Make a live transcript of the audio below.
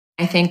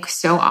I think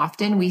so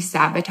often we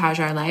sabotage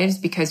our lives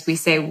because we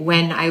say,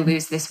 when I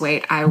lose this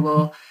weight, I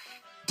will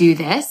do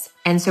this.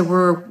 And so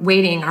we're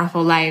waiting our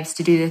whole lives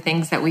to do the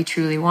things that we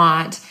truly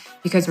want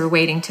because we're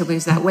waiting to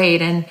lose that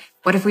weight. And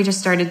what if we just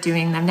started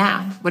doing them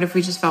now? What if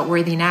we just felt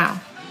worthy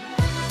now?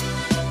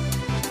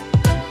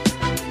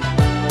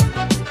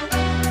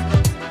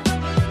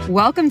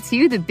 Welcome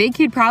to the Big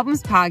Kid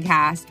Problems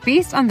podcast,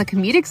 based on the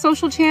comedic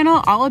social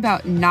channel all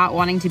about not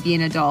wanting to be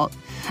an adult.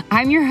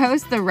 I'm your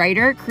host, the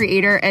writer,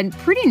 creator, and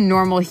pretty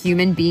normal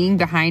human being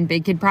behind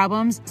Big Kid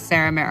Problems,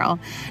 Sarah Merrill.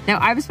 Now,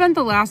 I've spent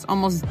the last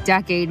almost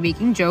decade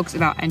making jokes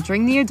about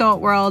entering the adult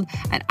world,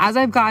 and as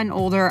I've gotten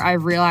older,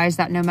 I've realized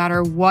that no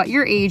matter what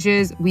your age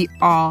is, we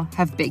all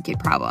have big kid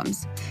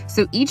problems.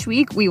 So each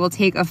week, we will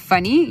take a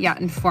funny yet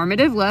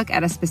informative look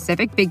at a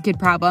specific big kid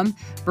problem,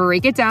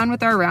 break it down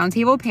with our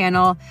roundtable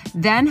panel,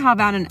 then have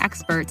on an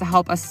expert to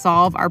help us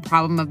solve our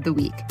problem of the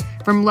week.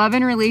 From love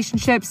and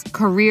relationships,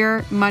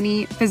 career,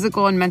 money,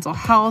 physical and mental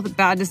health,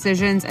 bad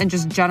decisions, and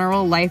just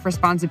general life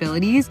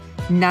responsibilities,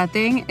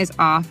 nothing is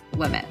off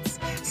limits.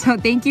 So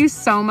thank you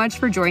so much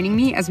for joining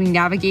me as we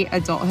navigate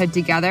adulthood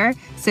together.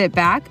 Sit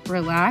back,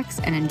 relax,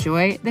 and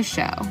enjoy the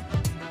show.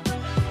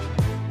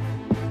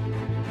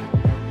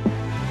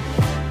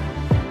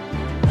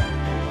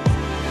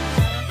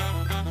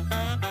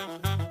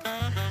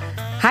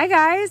 Hi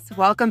guys,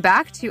 welcome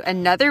back to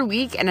another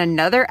week and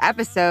another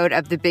episode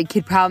of the Big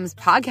Kid Problems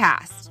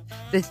podcast.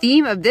 The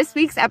theme of this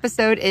week's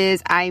episode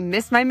is I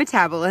miss my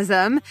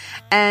metabolism.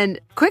 And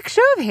quick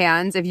show of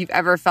hands if you've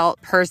ever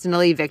felt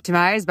personally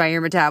victimized by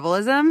your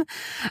metabolism.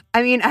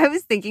 I mean, I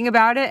was thinking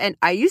about it and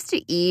I used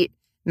to eat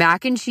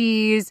mac and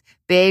cheese,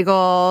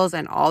 bagels,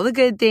 and all the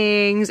good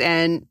things.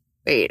 And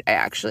wait, I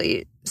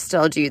actually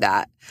still do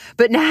that.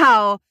 But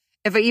now,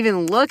 if I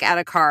even look at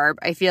a carb,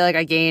 I feel like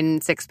I gain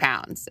 6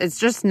 pounds. It's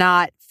just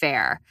not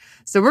fair.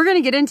 So we're going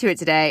to get into it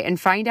today and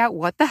find out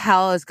what the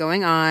hell is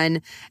going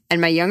on.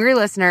 And my younger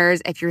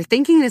listeners, if you're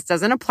thinking this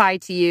doesn't apply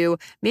to you,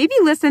 maybe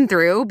listen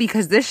through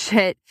because this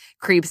shit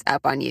creeps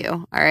up on you.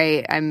 All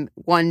right. I'm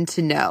one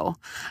to know.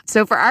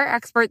 So for our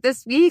expert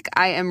this week,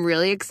 I am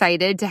really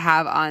excited to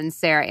have on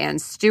Sarah Ann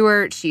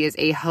Stewart. She is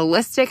a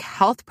holistic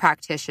health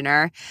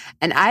practitioner.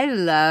 And I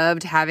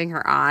loved having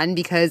her on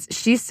because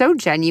she's so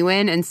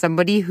genuine and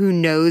somebody who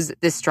knows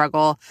this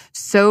struggle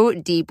so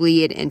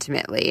deeply and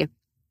intimately.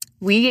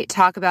 We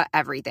talk about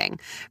everything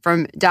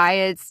from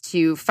diets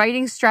to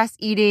fighting stress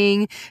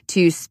eating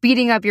to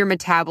speeding up your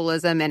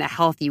metabolism in a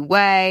healthy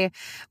way.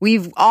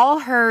 We've all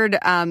heard,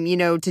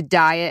 to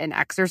diet and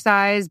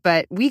exercise,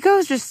 but we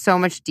go just so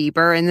much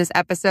deeper in this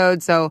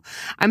episode. So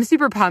I'm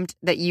super pumped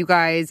that you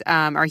guys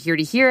are here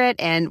to hear it,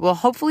 and we'll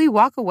hopefully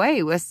walk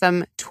away with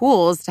some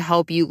tools to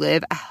help you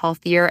live a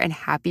healthier and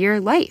happier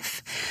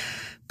life.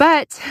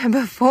 But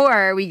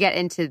before we get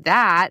into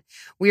that,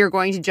 we are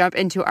going to jump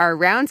into our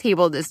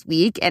roundtable this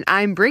week, and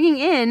I'm bringing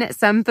in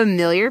some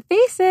familiar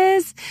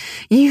faces.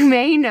 You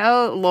may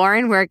know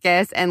Lauren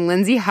Werkus and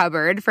Lindsay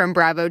Hubbard from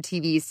Bravo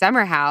TV's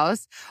Summer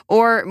House,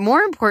 or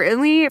more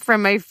importantly,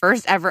 from my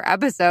first ever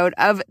episode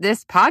of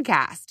this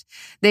podcast.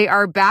 They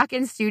are back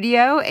in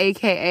studio,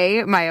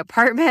 aka my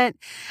apartment,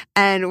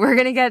 and we're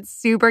going to get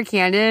super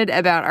candid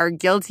about our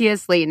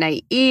guiltiest late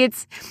night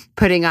eats,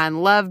 putting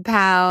on love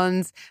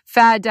pounds,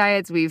 fad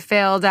diets we've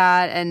failed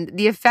at, and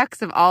the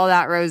effects of all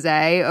that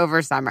rosé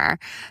over summer.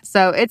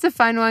 So it's a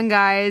fun one,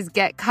 guys.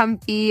 Get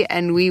comfy,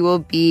 and we will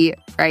be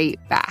right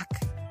back.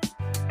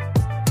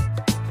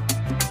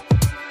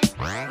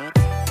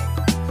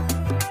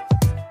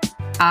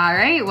 All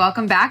right,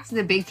 welcome back to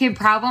the Big Kid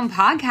Problem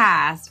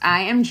podcast.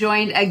 I am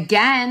joined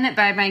again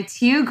by my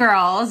two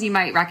girls. You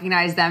might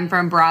recognize them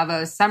from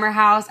Bravo's Summer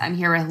House. I'm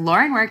here with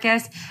Lauren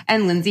Werkus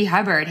and Lindsay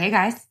Hubbard. Hey,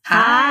 guys.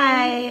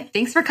 Hi.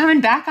 Thanks for coming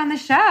back on the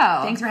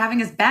show. Thanks for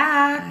having us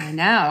back. I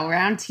know,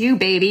 round 2,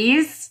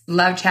 babies.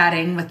 Love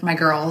chatting with my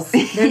girls.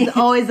 There's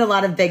always a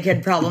lot of big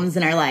kid problems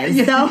in our lives,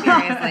 so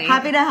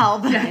happy to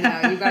help. I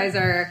know, you guys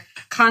are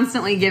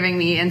constantly giving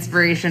me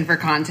inspiration for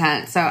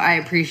content, so I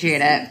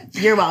appreciate it.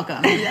 You're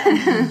welcome.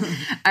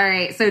 All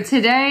right, so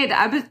today,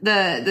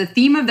 the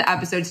theme of the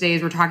episode today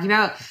is we're talking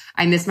about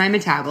I miss my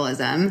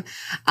metabolism.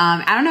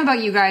 I don't know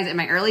about you guys. In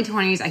my early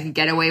 20s, I could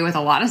get away with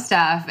a lot of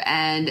stuff,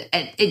 and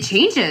it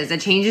changes. It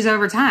changes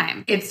over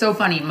time. It's so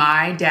funny.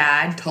 My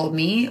dad told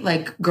me,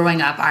 like,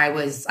 growing up, I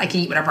could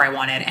eat whatever I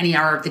wanted any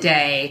hour of the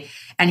day.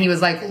 And he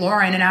was like,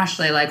 Lauren and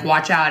Ashley, like,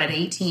 watch out at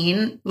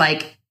 18,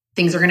 like,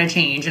 things are going to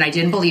change. And I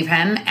didn't believe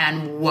him.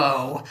 And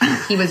whoa,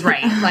 he was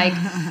right. Like,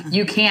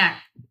 you can't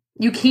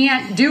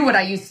do what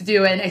I used to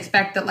do and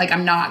expect that, like,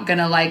 I'm not going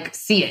to, like,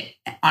 see it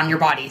on your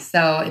body.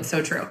 So it's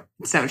so true.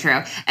 So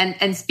true.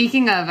 And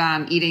speaking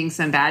of eating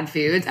some bad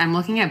foods, I'm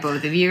looking at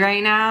both of you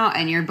right now,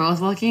 and you're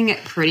both looking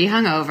pretty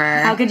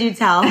hungover. How could you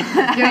tell?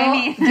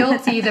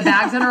 Guilty. The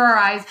bags under our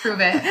eyes prove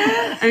it.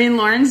 I mean,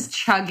 Lauren's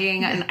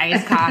chugging an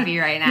iced coffee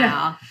right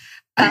now.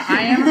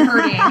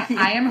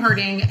 I am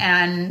hurting.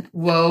 And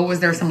whoa, was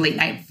there some late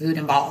night food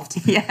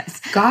involved?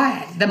 Yes.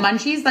 God, the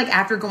munchies, like,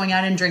 after going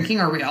out and drinking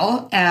are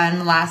real.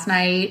 And last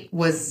night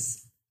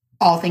was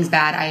all things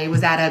bad. I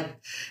was at a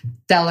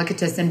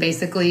delicatessen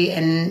basically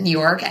in New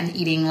York and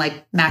eating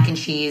like mac and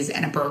cheese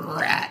and a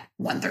burger at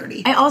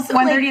 1:30. I also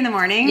 1:30 in the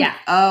morning? Yeah.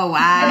 Oh,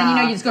 wow. And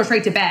then, you just go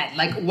straight to bed.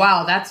 Like,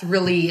 wow, that's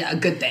really a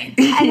good thing.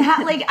 And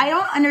I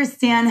don't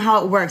understand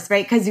how it works,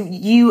 right? Because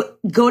you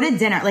go to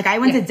dinner. Like I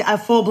went to a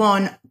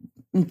full-blown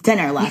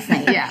dinner last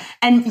night. Yeah.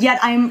 And yet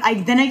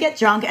then I get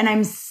drunk and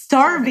I'm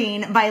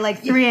starving by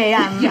like 3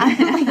 a.m. Yeah.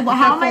 I'm like, well,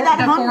 how am I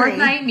that hungry? The 4th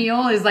night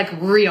meal is like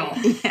real.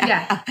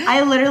 Yeah.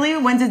 I literally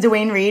went to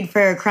Dwayne Reed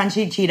for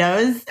crunchy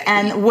Cheetos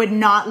and would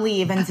not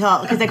leave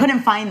until, because I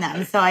couldn't find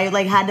them. So I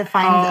like had to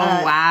find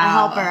a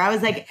helper. I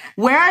was like,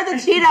 where are the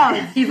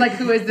Cheetos? He's like,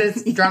 who is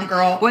this drunk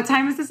girl? What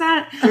time is this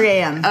at? 3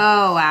 a.m.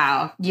 Oh,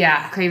 wow.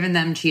 Yeah. Craving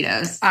them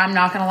Cheetos. I'm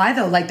not going to lie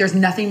though. Like there's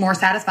nothing more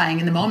satisfying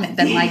in the moment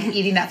than like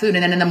eating that food.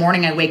 And then in the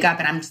morning I wake up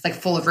and I'm just like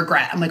full of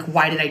regret. I'm like,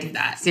 why did I do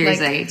that?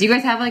 Seriously. Like, do you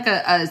guys have like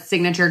a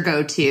signature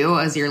go-to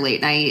as your late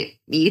night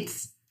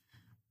eats?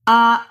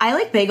 I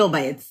like bagel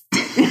bites.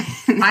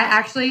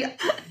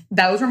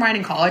 those were mine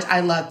in college.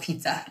 I love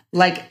pizza.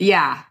 Like,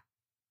 yeah.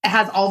 It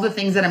has all the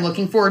things that I'm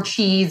looking for.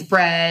 Cheese,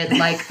 bread,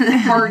 like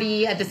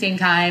hearty at the same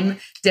time.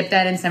 Dip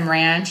that in some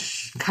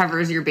ranch.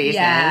 Covers your bases.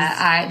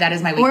 Yeah, that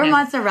is my weakness. Or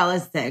mozzarella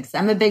sticks.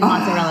 I'm a big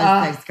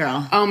mozzarella sticks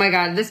girl. Oh my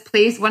God. This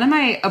place, one of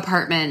my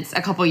apartments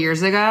a couple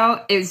years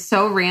ago, it was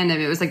so random.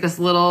 It was like this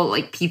little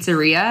like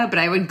pizzeria, but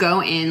I would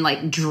go in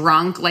like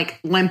drunk, like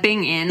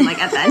limping in like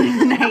at the end of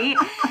the night.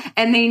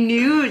 And they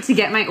knew to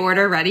get my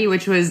order ready,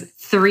 which was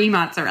 3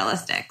 mozzarella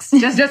sticks.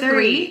 Just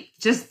 3?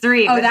 Just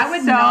 3. Oh, that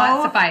would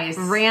not suffice.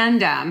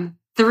 Random.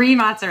 3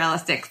 mozzarella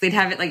sticks. They'd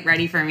have it like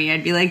ready for me.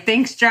 I'd be like,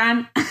 thanks,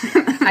 John.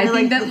 I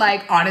think that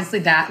like, honestly,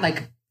 that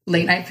like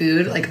late night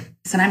food, like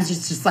sometimes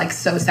it's just like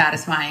so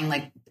satisfying.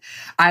 Like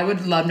I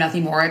would love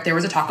nothing more. If there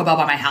was a Taco Bell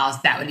by my house,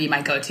 that would be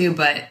my go-to.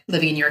 But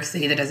living in New York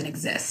City, that doesn't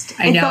exist.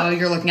 I know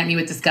you're looking at me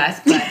with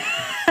disgust, but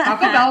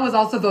Taco Bell was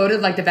also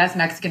voted like the best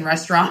Mexican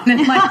restaurant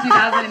in like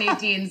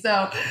 2018.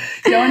 So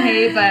don't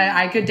hate, but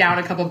I could down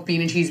a couple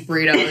bean and cheese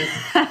burritos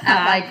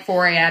at like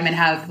 4 a.m. and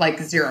have like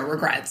 0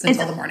 regrets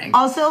until the morning.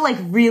 Also like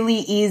really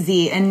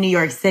easy in New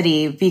York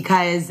City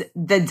because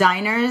the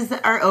diners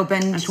are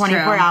open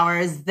 24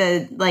 hours.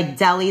 The like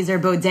delis or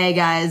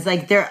bodegas,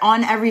 like they're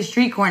on every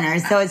street corner.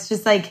 So it's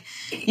just like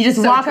you just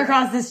walk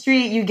across the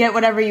street, you get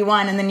whatever you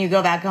want, and then you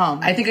go back home.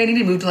 I think I need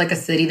to move to like a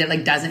city that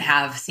like doesn't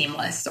have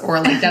Seamless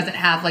or like doesn't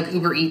have like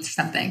Uber Eats or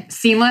something.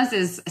 Seamless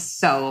is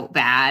so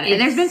bad.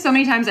 And there's been so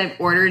many times I've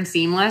ordered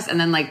Seamless and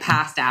then like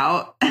passed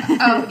out.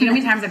 Oh, you know how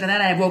many times I've done that?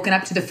 I've woken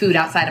up to the food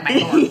outside of my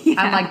door. Yeah.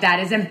 I'm like, that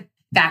is in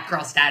fat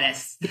girl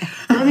status.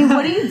 I mean,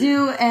 what do you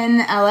do in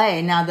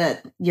LA now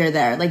that you're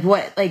there? Like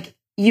what, like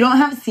you don't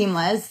have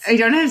Seamless. I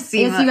don't have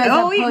Seamless. You guys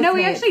have no,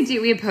 we actually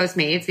do. We have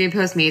Postmates.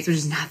 Which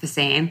is not the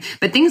same.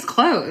 But things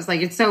close.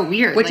 Like it's so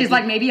weird. Which is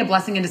like maybe a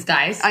blessing in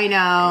disguise. I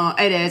know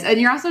it is.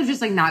 And you're also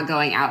just like not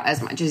going out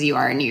as much as you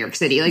are in New York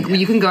City. Like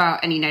you can go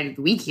out any night of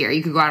the week here.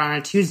 You could go out on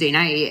a Tuesday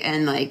night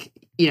and like,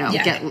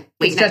 get late.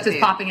 It's just as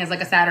popping as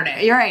like a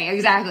Saturday. You're right.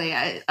 Exactly.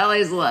 LA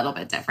is a little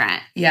bit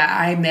different. Yeah.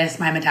 I miss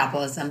my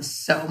metabolism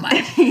so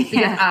much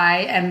because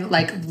I am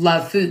like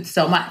love food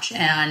so much.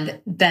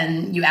 And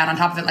then you add on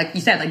top of it, like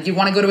you said, like you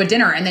want to go to a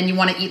dinner and then you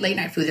want to eat late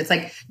night food. It's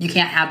like you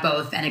can't have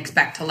both and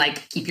expect to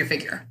like keep your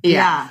figure.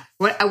 Yeah.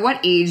 At what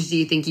age do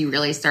you think you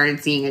really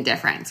started seeing a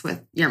difference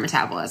with your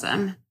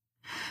metabolism?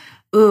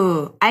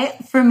 Ooh,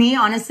 for me,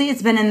 honestly,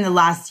 it's been in the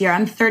last year.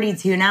 I'm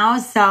 32 now.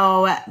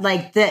 So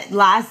like the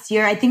last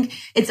year, I think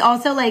it's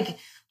also like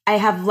I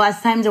have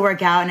less time to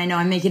work out and I know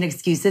I'm making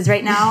excuses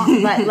right now,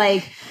 but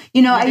like,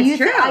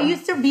 I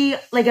used to be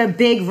like a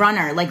big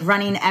runner, like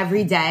running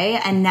every day.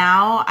 And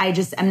now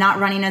I'm not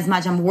running as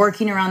much. I'm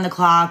working around the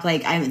clock.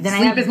 Like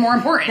sleep is more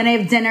important. Then I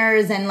have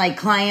dinners and like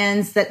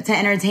clients to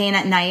entertain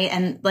at night.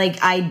 And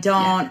like, I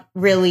don't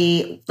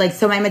really like,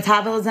 so my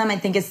metabolism, I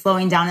think is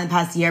slowing down in the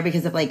past year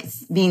because of like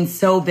being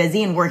so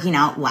busy and working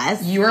out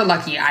less. You are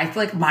lucky. I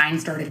feel like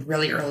mine started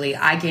really early.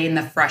 I gained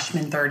the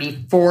freshman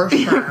 30 for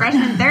sure.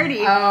 Freshman 30?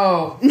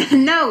 Oh.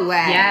 No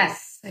way.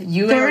 Yes.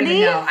 You 30? don't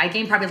even know. I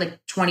gained probably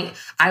like 20.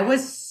 I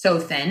was so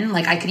thin.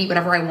 Like I could eat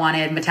whatever I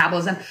wanted.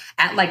 Metabolism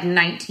at like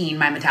 19,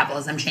 my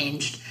metabolism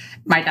changed.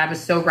 My dad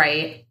was so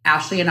right.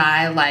 Ashley and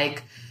I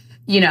like,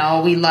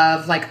 we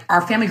love like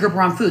our family group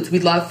around foods. We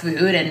love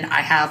food. And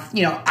I have,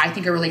 I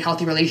think a really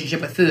healthy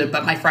relationship with food.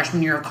 But my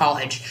freshman year of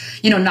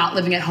college, not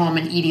living at home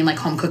and eating like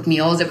home cooked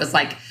meals, it was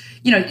like,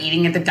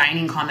 eating at the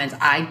dining commons,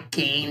 I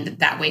gained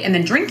that weight. And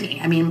then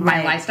drinking. I mean,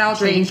 my lifestyle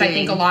changed, I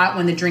think, a lot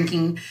when the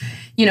drinking,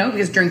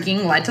 because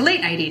drinking led to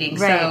late night eating.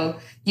 Right. So,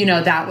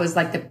 that was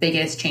like the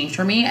biggest change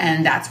for me.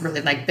 And that's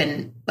really like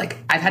been like,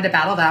 I've had to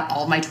battle that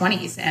all of my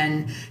 20s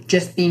and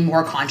just being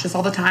more conscious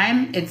all the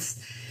time. It's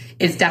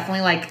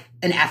definitely like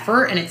an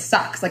effort and it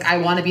sucks. Like I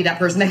want to be that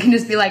person that can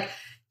just be like,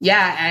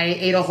 yeah, I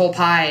ate a whole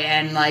pie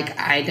and like,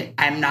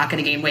 I'm not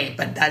going to gain weight,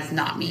 but that's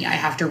not me. I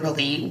have to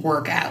really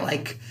work at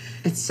like,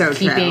 it's so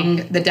keeping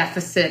true. the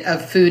deficit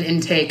of food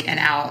intake and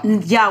out.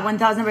 Yeah,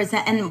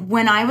 1000%. And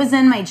when I was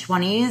in my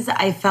 20s,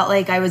 I felt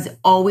like I was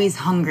always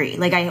hungry.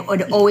 Like I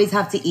would always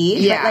have to eat.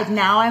 Yeah. But like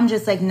now I'm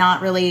just like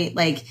not really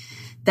like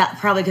that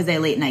probably because I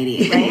late night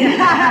eat,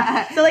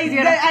 right? So like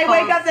I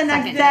wake up the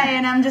next day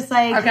and I'm just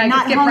like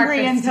not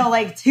hungry until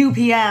like 2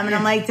 p.m. And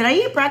I'm like, did I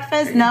eat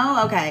breakfast?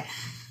 No? Okay.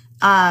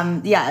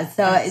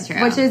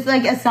 Which is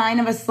like a sign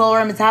of a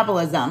slower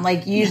metabolism.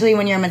 Like usually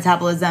when your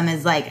metabolism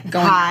is like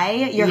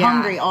high, you're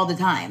hungry all the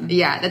time.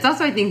 Yeah. That's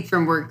also, I think,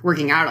 from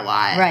working out a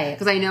lot. Right.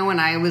 Because I know when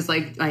I was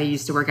like, I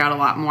used to work out a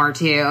lot more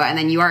too. And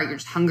then you're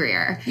just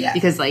hungrier. Yeah.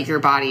 Because like your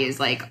body is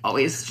like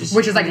always just,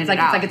 which is like,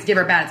 it's give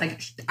or bad.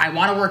 It's like, I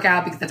want to work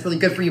out because that's really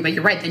good for you. But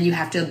you're right. Then you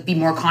have to be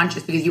more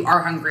conscious because you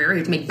are hungrier. You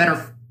have to make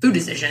better food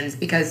decisions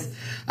because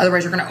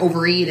otherwise you're going to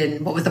overeat.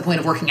 And what was the point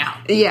of working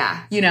out?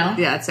 Yeah. You know?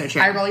 Yeah, that's so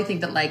true. I really think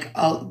that like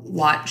a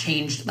lot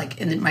changed like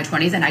in my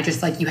 20s. And I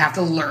just like, you have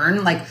to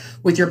learn like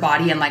with your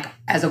body and like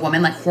as a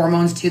woman, like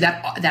hormones too,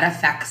 that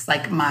affects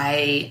like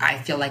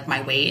I feel like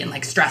my weight and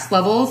like stress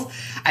levels.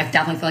 I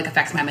definitely feel like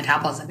affects my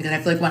metabolism because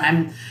I feel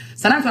like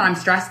sometimes when I'm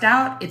stressed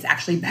out, it's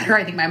actually better.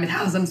 I think my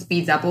metabolism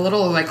speeds up a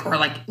little or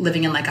like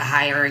living in like a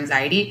higher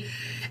anxiety.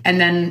 And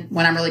then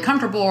when I'm really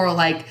comfortable or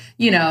like,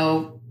 you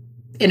know,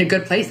 in a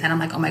good place, and I'm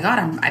like, oh my God,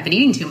 I've been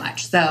eating too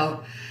much.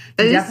 So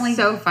that is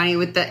so funny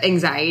with the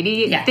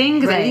anxiety thing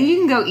because I think you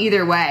can go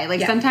either way. Like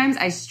sometimes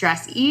I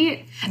stress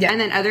eat, and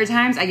then other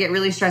times I get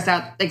really stressed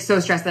out, like so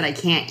stressed that I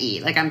can't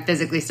eat. Like I'm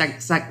physically sick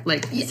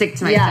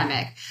to my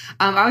stomach.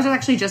 I was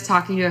actually just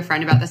talking to a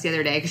friend about this the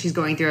other day because she's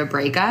going through a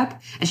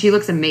breakup, and she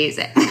looks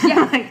amazing.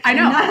 Yeah, like, I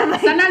know.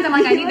 Sometimes I'm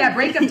like, I need that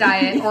breakup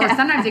diet, or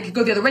sometimes it could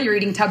go the other way. You're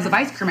eating tubs of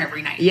ice cream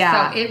every night.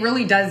 Yeah, so it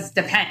really does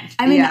depend.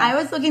 I mean, I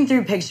was looking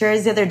through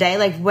pictures the other day.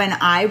 Like when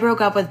I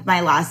broke up with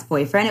my last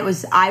boyfriend,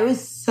 I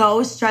was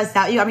so stressed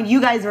out. I mean, you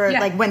guys were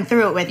like went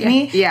through it with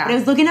me. Yeah. But I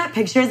was looking at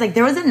pictures. Like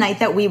there was a night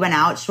that we went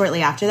out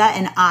shortly after that,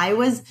 and I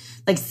was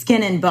like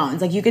skin and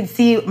bones. Like you could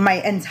see my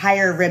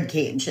entire rib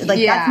cage. Like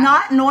that's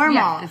not normal.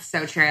 Yeah, it's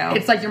so true.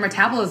 It's like your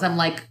metabolism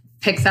like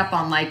picks up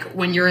on like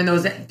when you're in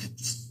those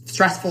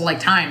stressful like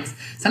times.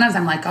 Sometimes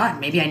I'm like, God,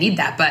 maybe I need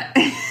that, but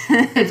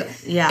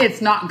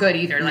it's not good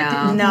either.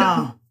 Like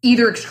no.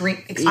 Either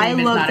extreme I is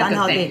looked not a good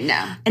unhealthy. thing.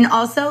 No. And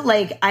also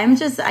like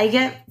I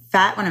get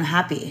fat when I'm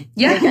happy.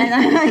 Yeah.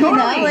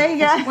 Totally.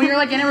 When you're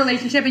like in a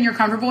relationship and you're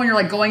comfortable and you're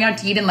like going out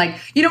to eat and like,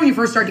 you know, when you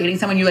first start dating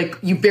someone,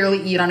 you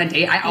barely eat on a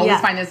date. I always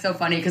find this so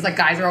funny because like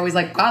guys are always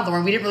like, God,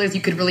 Lauren, we didn't realize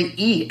you could really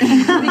eat.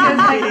 Because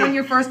like when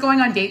you're first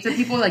going on dates with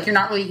people, like you're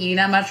not really eating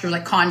that much. You're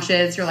like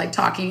conscious, you're like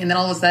talking, and then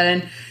all of a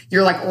sudden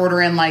you're like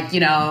ordering like,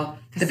 you know,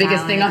 the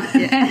biggest thing on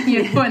the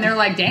menu, and they're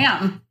like,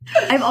 damn.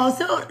 I've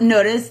also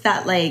noticed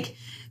that like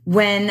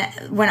when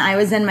I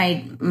was in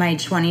my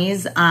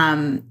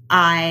 20s,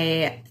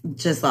 I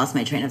just lost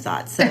my train of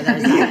thought. So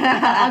there's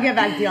that. I'll get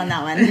back to you on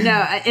that one.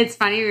 No, it's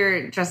funny we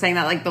were just saying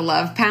that like the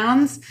love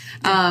pounds.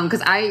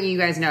 Because you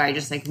guys know I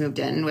just like moved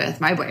in with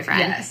my boyfriend.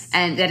 Yes.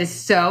 And that is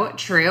so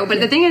true. But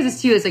the thing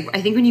is like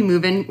I think when you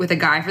move in with a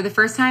guy for the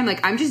first time,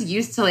 like I'm just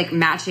used to like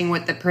matching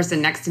what the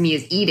person next to me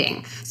is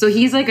eating. So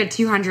he's like a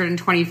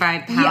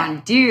 225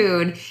 pound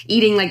dude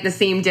eating like the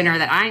same dinner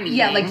that I'm eating.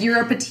 Yeah, like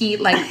you're a petite,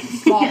 like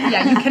small.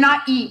 You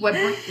cannot eat what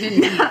Brittany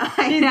eats.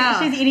 I know.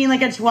 She's eating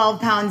like a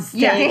 12-pound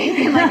steak.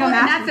 Like a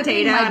mashed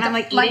potato, and I'm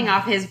like eating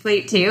off his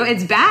plate too.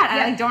 It's bad.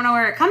 I like don't know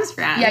where it comes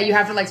from. Yeah, you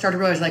have to like start to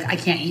realize like I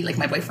can't eat like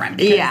my boyfriend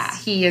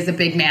because he is a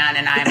big man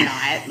and I'm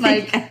not.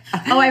 Like,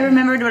 I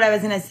remembered what I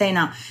was gonna say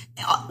now.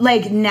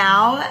 Like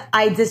now,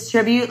 I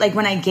distribute like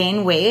when I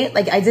gain weight,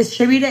 like I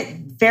distribute it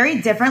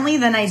very differently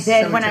than I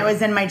did when I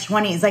was in my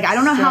 20s. Like I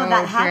don't know how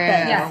that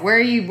happened. Yeah.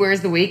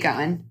 Where's the weight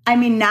going? I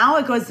mean, now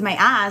it goes to my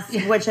ass,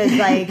 which is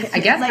like I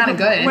guess like, kind of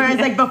good. Whereas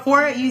like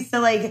before it used to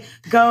like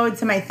go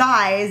to my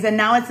thighs, and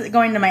now it's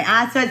going to my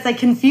ass. So it's like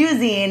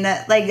confusing,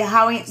 like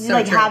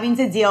having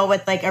to deal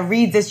with like a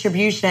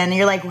redistribution.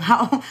 You're like,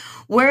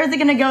 where is it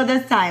going to go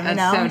this time?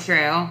 That's so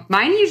true.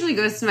 Mine usually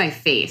goes to my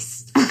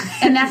face,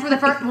 and that's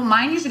where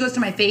mine usually goes to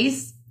my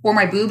face or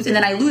my boobs, and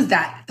then I lose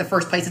that the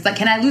first place. It's like,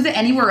 can I lose it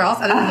anywhere else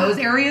other than those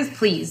areas,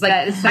 please?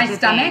 Like my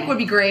stomach would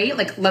be great.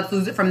 Like let's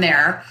lose it from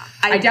there.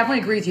 I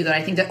definitely agree with you though.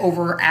 I think that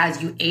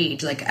as you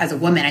age, like as a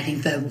woman, I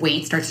think the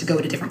weight starts to go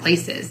to different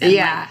places. And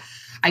like,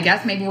 I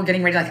guess maybe we're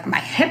getting ready. Like my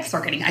hips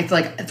are getting. I feel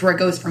like that's where it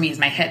goes for me is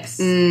my hips.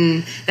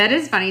 That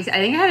is funny. I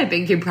think I had a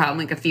big kid problem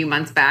like a few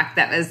months back.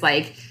 That was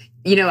like,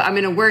 you know, I'm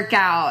going to work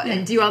out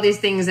and do all these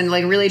things and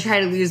like really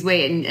try to lose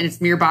weight. And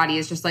it's your body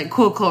is just like,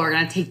 cool. We're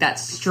going to take that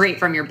straight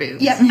from your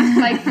boobs. Yep.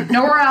 Like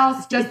nowhere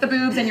else, just the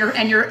boobs, and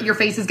your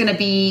face is going to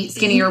be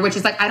skinnier, which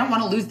is like, I don't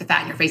want to lose the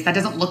fat in your face. That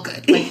doesn't look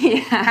good. Like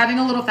having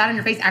a little fat on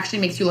your face actually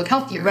makes you look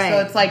healthier. Right. So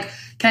it's like,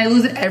 can I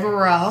lose it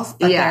everywhere else?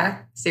 But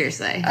there?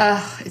 Seriously.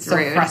 It's so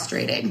rude.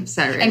 Frustrating.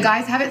 So rude. And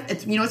guys have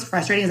it. You know what's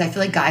frustrating is I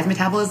feel like guys'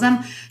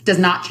 metabolism does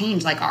not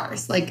change like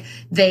ours. Like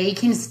they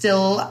can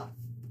still,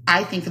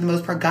 I think for the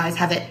most part, guys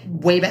have it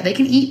way better. They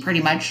can eat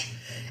pretty much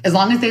as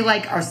long as they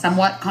like are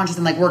somewhat conscious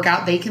and like work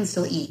out, they can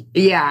still eat.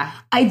 Yeah.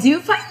 I do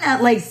find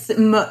that like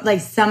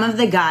some of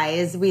the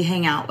guys we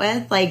hang out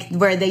with, like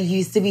where they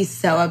used to be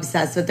so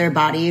obsessed with their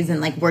bodies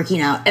and like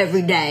working out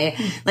every day,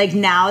 like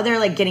now they're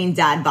like getting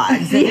dad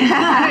bods.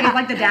 Yeah, it's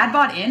like the dad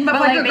bod in, but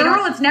like a girl,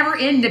 don't- it's never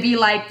in to be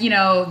like, you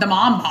know, the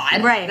mom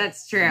bod. Right.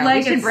 That's true.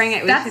 Like, we should bring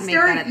it. We should make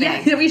that a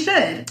thing. Yeah, we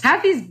should.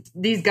 Half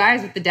these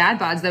guys with the dad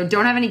bods though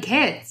don't have any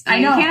kids. I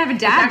know. You can't have a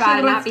dad bod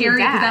and not be a scary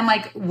because dad. I'm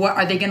like, what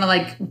are they gonna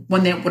like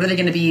what are they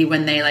gonna be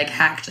when they like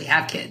actually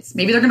have kids?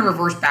 Maybe they're gonna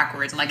reverse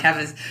backwards and like have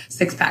a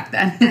 6-pack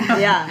then.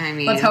 Yeah. I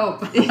mean, Let's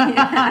hope.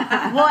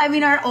 Well, I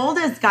mean, our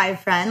oldest guy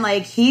friend,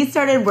 like he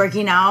started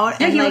working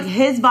out and like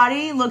his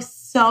body looks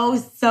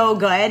so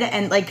good,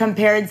 and like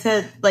compared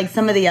to like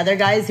some of the other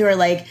guys who are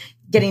like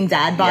getting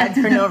dad bods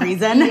for no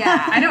reason.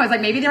 Yeah, I know. It's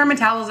like maybe their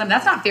metabolism.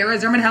 That's not fair.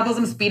 Is their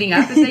metabolism speeding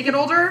up as they get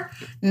older?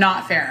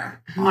 Not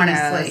fair,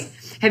 honestly.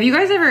 Have you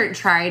guys ever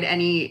tried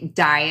any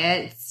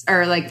diets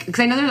or like, because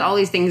I know there's all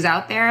these things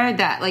out there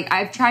that like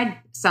I've tried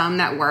some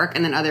that work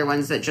and then other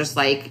ones that just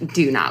like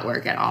do not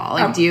work at all.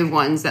 Like, do you have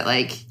ones that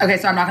like... Okay,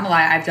 so I'm not going to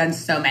lie. I've done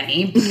so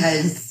many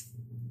because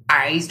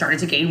I started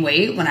to gain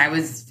weight when I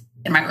was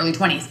in my early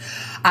 20s.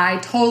 I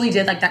totally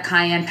did like that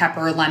cayenne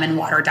pepper, lemon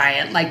water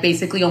diet, like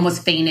basically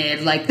almost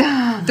fainted, like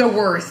the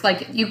worst.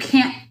 Like you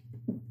can't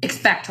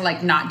expect to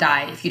like not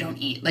die if you don't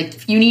eat.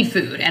 Like you need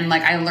food. And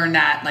like I learned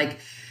that like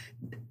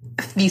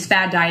these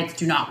fad diets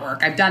do not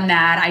work. I've done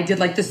that. I did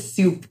like the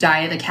soup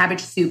diet, the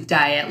cabbage soup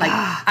diet. Like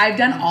I've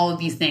done all of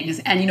these things.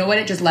 And you know what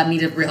it just led me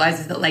to realize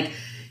is that like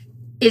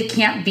it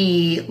can't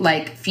be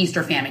like feast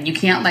or famine. You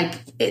can't like,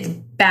 it's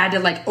bad to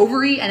like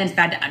overeat and it's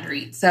bad to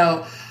undereat.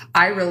 So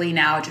I really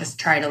now just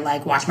try to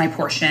like watch my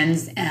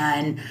portions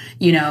and,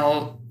 you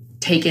know,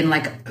 take in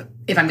like,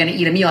 if I'm going to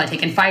eat a meal, I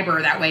take in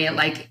fiber. That way it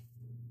like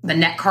the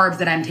net carbs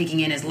that I'm taking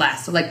in is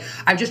less. So like,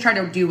 I've just tried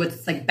to do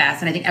what's like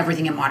best. And I think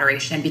everything in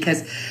moderation,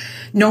 because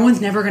no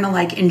one's never going to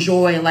like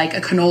enjoy like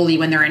a cannoli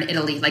when they're in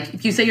Italy. Like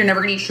if you say you're never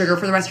going to eat sugar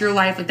for the rest of your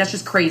life, like that's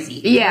just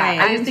crazy. Yeah. Right.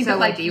 I just think that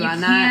like you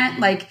can't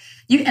like,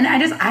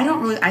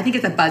 I think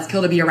it's a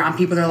buzzkill to be around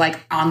people that are like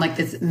on like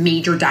this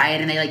major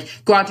diet and they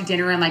like go out to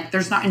dinner and like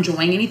they're just not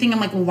enjoying anything. I'm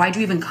like, well, why'd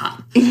you even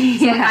come? Yeah.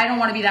 So, like, I don't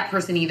want to be that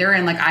person either.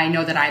 And like, I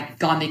know that I've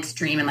gone the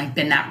extreme and like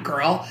been that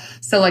girl.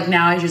 So like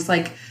now I just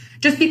like,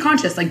 just be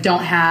conscious. Like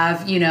don't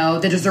have, you know,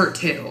 the dessert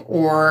too,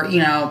 or, you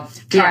know,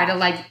 try to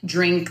like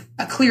drink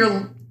a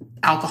clear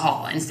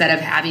alcohol instead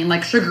of having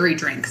like sugary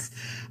drinks.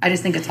 I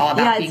just think it's all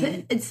about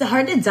it's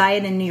hard to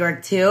diet in New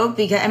York too,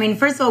 because I mean,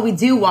 first of all, we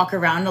do walk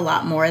around a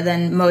lot more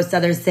than most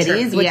other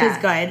cities, which is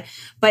good.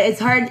 But it's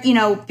hard, you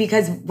know,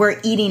 because we're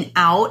eating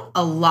out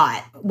a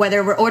lot.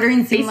 Whether we're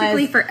ordering Seamless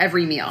basically for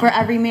every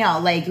meal.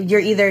 Like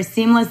you're either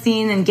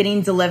Seamlessing and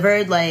getting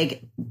delivered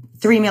like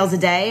 3 meals a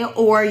day,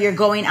 or you're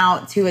going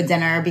out to a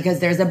dinner because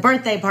there's a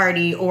birthday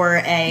party or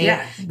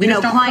a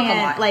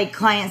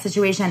client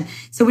situation.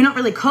 So we don't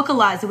really cook a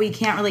lot, so we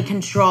can't really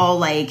control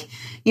like,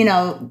 you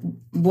know,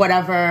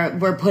 whatever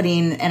we're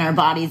putting in our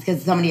bodies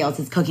because somebody else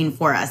is cooking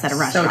for us at a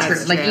restaurant. So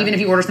true. Like even if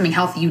you order something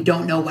healthy, you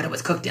don't know what it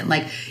was cooked in.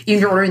 Like even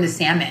if you're ordering the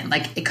salmon,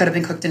 like it could have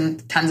been cooked in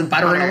tons of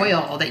butter and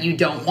oil that you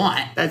don't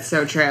want. That's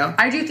so true.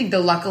 I do think that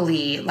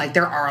luckily, like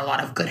there are a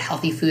lot of good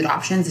healthy food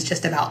options. It's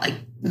just about like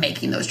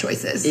making those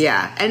choices.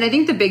 Yeah. And I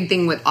think the big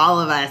thing with all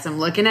of us, I'm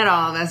looking at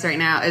all of us right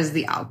now, is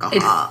the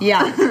alcohol.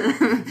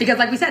 Because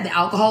like we said, the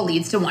alcohol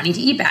leads to wanting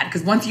to eat bad.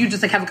 Because once you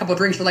just like have a couple of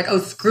drinks, you're like, oh,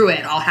 screw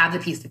it, I'll have the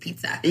piece of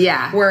pizza.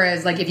 Yeah.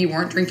 Whereas like if you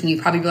weren't drinking,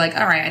 you'd probably be like,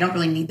 all right, I don't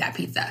really need that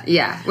pizza.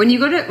 Yeah. When you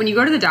go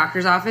to the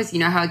doctor's office, you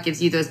know how it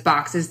gives you those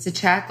boxes to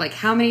check? Like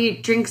how many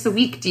drinks a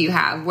week do you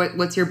have?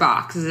 What's your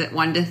box? Is it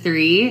 1 to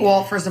 3?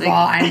 Well, first of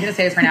all, I'm going to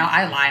say this right now.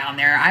 I lie on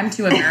there. I'm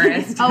too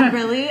embarrassed. Oh,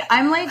 really?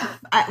 I'm like,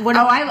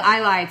 I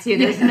lie too.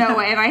 There's no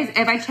way.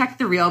 If I check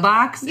the real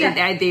box,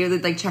 they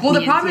would like check. Well,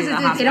 the problem is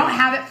they don't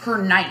have it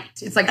per night.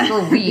 It's like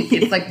per week.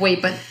 It's like,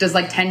 wait, but does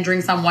like 10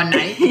 drinks on one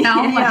night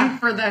now? Like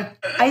for the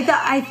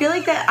I feel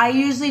like that I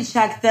usually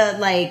check the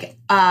like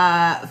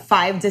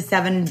 5 to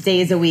 7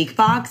 days a week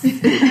box. So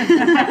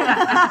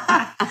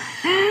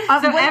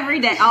every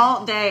day,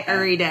 all day,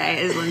 every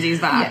day is Lindsay's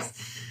box.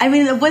 Yes. I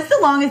mean, what's the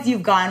longest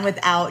you've gone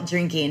without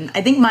drinking?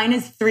 I think mine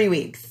is 3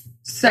 weeks.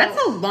 So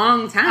that's a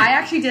long time. I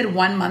actually did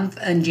 1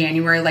 month in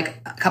January, like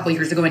a couple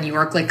years ago in New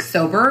York, like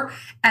sober.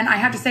 And I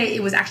have to say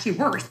it was actually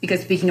worse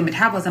because speaking of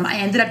metabolism, I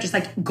ended up just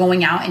like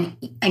going out and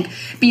like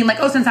being like,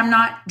 oh, since I'm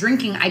not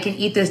drinking, I can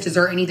eat this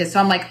dessert and eat this. So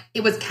I'm like,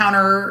 it was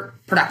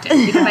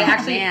counterproductive because I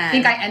actually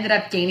think I ended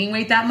up gaining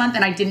weight that month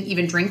and I didn't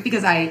even drink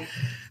because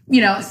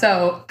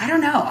so I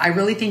don't know. I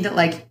really think that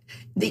like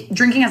the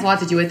drinking has a lot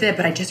to do with it,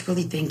 but I just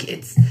really think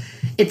it's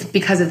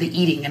because of the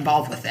eating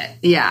involved with it.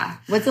 Yeah.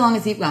 What's the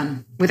longest you've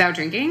gone without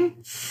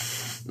drinking?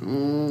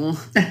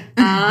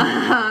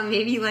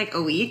 Maybe like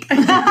a week.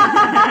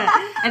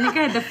 I think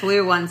I had the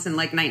flu once in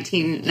like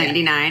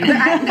 1999. But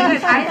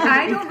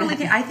I don't really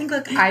think. I think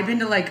like I've been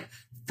to like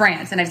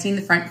France and I've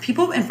seen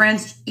people in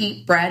France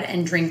eat bread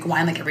and drink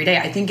wine like every day.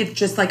 I think it's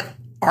just like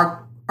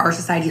our our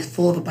society is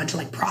full of a bunch of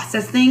like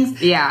processed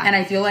things. Yeah. And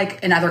I feel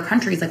like in other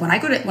countries, like when I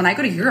go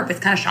to Europe, it's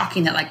kind of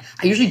shocking that like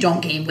I usually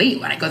don't gain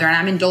weight when I go there and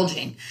I'm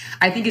indulging.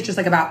 I think it's just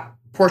like about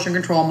portion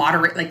control,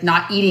 moderate, like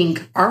not eating.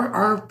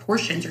 Our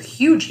portions are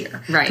huge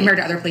here compared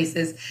to other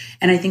places.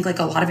 And I think like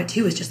a lot of it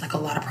too is just like a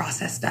lot of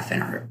processed stuff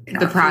in our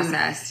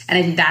processed. And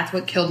I think that's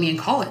what killed me in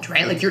college,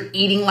 right? Like you're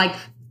eating like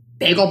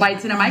bagel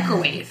bites in a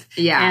microwave.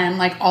 Yeah. And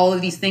like all of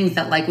these things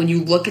that like when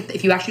you look at,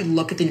 if you actually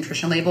look at the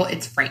nutrition label,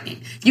 it's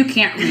frightening. If you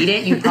can't read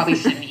it, you probably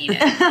shouldn't eat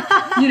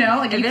it. You know,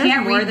 like if you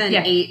can't more read than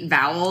 8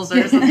 vowels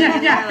or something.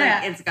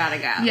 It's gotta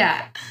go.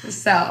 Yeah.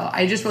 So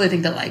I just really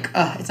think that like,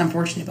 it's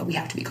unfortunate, but we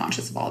have to be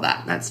conscious of all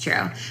that. That's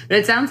true. But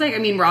it sounds like, I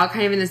mean, we're all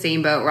kind of in the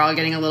same boat. We're all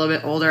getting a little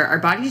bit older. Our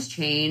bodies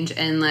change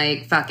and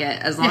like, fuck it.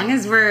 As long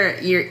as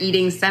you're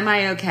eating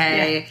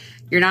semi-okay,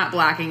 you're not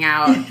blacking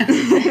out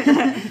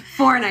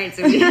 4 nights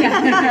a week.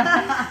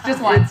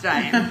 Just one. It's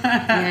fine.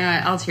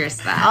 Yeah, I'll cheers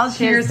to that. I'll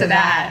cheers to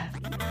that.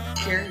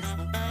 Cheers.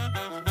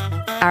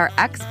 Our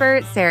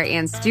expert, Sarah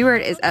Ann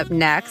Stewart, is up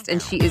next,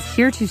 and she is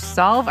here to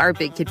solve our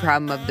big kid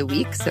problem of the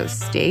week, so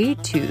stay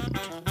tuned.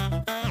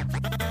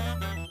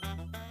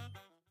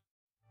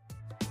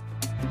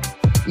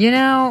 You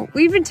know,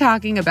 we've been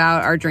talking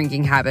about our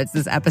drinking habits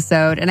this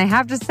episode, and I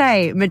have to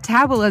say,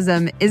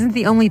 metabolism isn't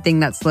the only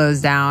thing that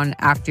slows down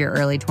after your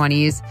early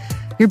 20s.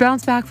 Your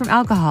bounce back from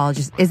alcohol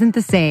just isn't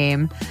the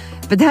same.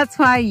 But that's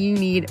why you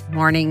need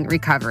Morning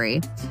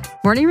Recovery.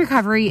 Morning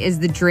Recovery is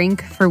the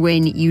drink for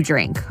when you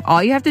drink.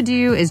 All you have to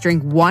do is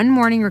drink one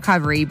Morning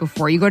Recovery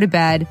before you go to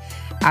bed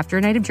after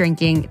a night of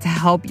drinking to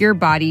help your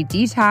body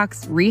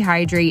detox,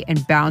 rehydrate,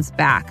 and bounce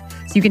back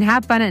so you can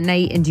have fun at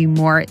night and do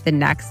more the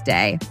next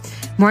day.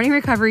 Morning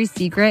Recovery's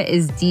secret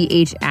is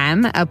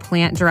DHM, a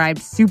plant-derived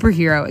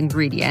superhero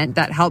ingredient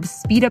that helps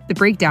speed up the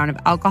breakdown of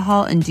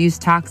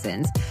alcohol-induced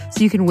toxins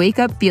so you can wake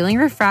up feeling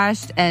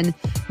refreshed and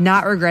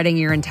not regretting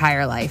your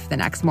entire life the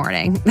next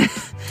morning.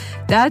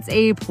 That's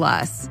a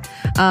plus.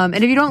 And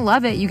if you don't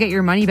love it, you get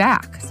your money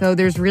back. So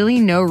there's really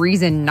no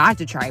reason not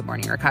to try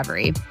Morning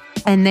Recovery.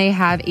 And they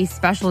have a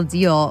special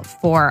deal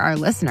for our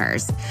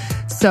listeners.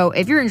 So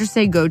if you're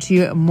interested, go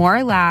to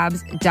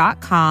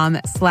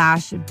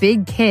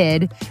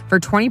morelabs.com/bigkid for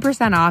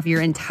 20% off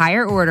your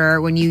entire order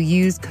when you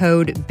use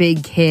code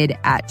BIGKID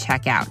at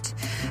checkout.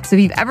 So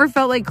if you've ever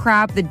felt like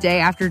crap the day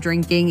after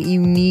drinking, you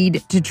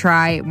need to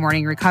try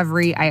Morning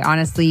Recovery.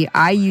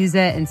 I use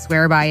it and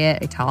swear by it.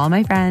 I tell all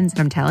my friends, and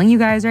I'm telling you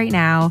guys right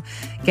now,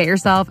 get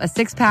yourself a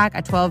 6-pack,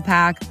 a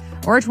 12-pack,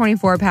 or a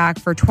 24-pack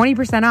for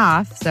 20%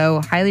 off. So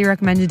highly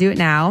recommend to do it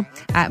now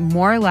at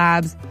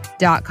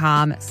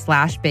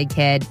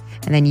morelabs.com/bigkid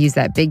and then use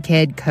that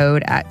BIGKID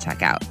code at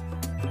checkout.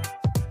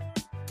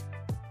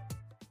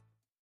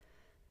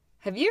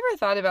 Have you ever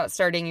thought about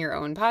starting your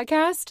own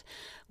podcast?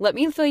 Let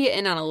me fill you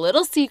in on a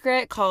little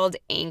secret called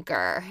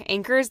Anchor.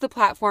 Anchor is the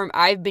platform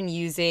I've been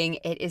using.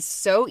 It is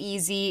so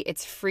easy,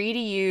 it's free to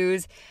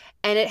use,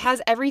 and it has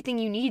everything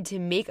you need to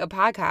make a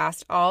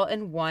podcast all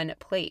in one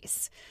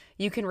place.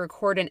 You can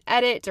record and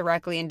edit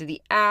directly into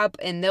the app,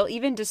 and they'll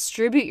even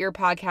distribute your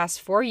podcast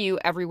for you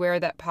everywhere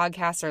that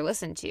podcasts are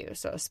listened to.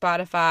 So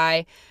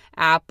Spotify,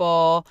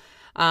 Apple,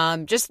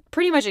 just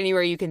pretty much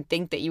anywhere you can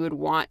think that you would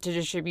want to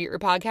distribute your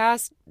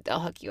podcast, they'll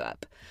hook you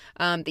up.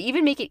 They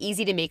even make it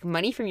easy to make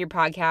money from your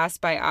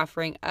podcast by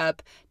offering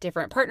up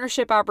different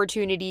partnership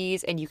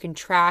opportunities, and you can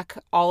track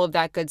all of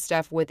that good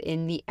stuff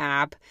within the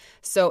app.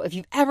 So if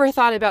you've ever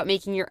thought about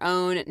making your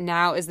own,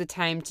 now is the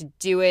time to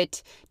do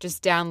it.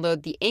 Just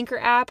download the Anchor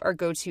app or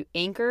go to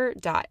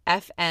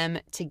anchor.fm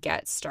to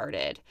get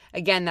started.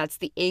 Again, that's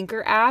the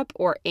Anchor app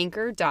or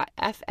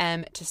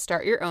anchor.fm to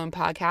start your own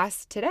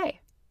podcast today.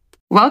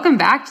 Welcome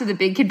back to the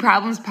Big Kid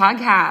Problems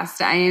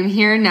podcast. I am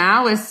here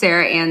now with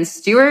Sarah Ann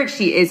Stewart.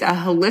 She is a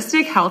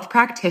holistic health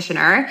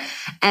practitioner,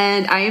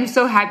 and I am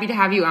so happy to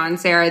have you on,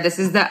 Sarah. This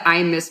is the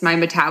I Miss My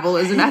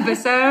Metabolism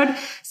episode.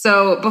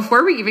 So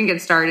before we even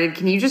get started,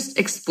 can you just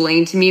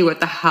explain to me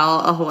what the hell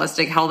a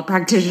holistic health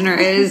practitioner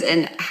is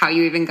and how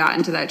you even got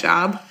into that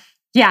job?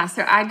 Yeah,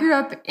 so I grew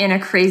up in a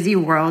crazy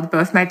world.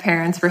 Both my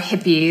parents were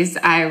hippies.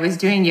 I was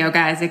doing yoga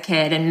as a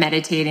kid and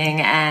meditating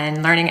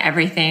and learning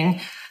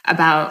everything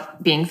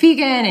about being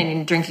vegan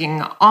and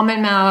drinking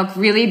almond milk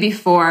really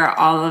before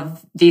all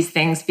of these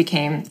things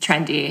became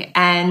trendy.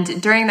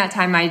 And during that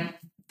time, my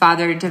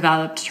father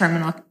developed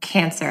terminal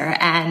cancer,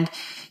 and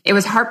it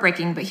was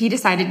heartbreaking, but he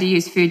decided to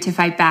use food to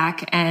fight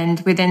back.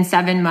 And within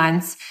 7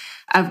 months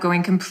of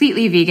going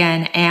completely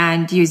vegan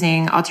and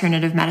using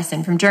alternative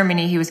medicine from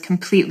Germany, he was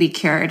completely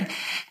cured.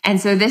 And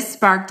so this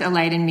sparked a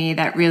light in me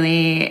that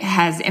really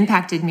has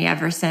impacted me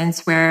ever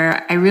since,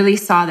 where I really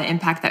saw the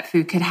impact that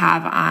food could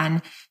have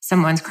on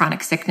someone's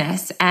chronic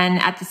sickness. And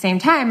at the same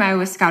time, I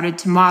was scouted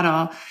to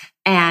model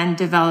and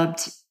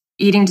developed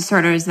eating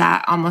disorders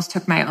that almost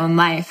took my own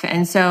life.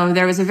 And so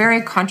there was a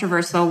very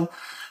controversial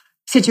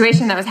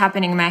situation that was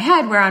happening in my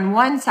head, where on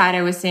one side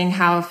I was seeing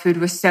how food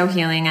was so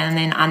healing, and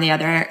then on the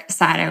other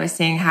side I was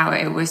seeing how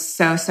it was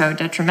so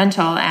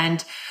detrimental,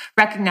 and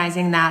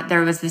recognizing that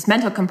there was this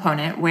mental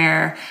component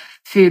where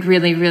food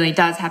really, really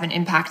does have an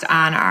impact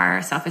on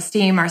our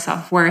self-esteem, our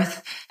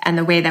self-worth, and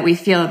the way that we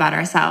feel about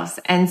ourselves.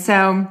 And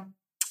so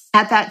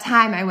at that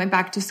time, I went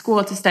back to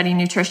school to study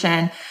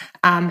nutrition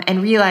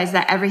and realized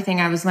that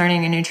everything I was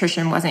learning in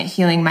nutrition wasn't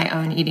healing my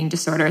own eating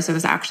disorders. It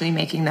was actually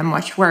making them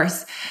much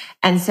worse.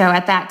 And so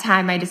at that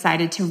time, I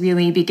decided to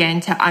really begin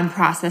to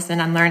unprocess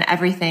and unlearn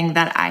everything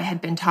that I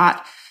had been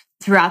taught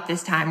throughout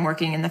this time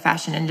working in the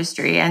fashion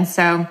industry. And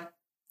so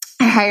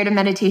I hired a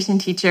meditation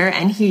teacher,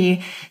 and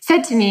he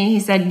said to me, he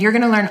said, you're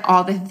going to learn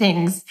all the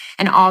things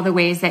and all the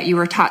ways that you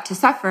were taught to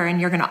suffer, and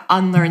you're going to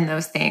unlearn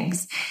those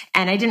things.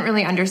 And I didn't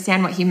really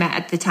understand what he meant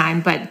at the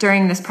time, but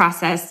during this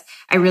process,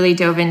 I really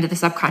dove into the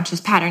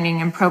subconscious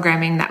patterning and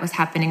programming that was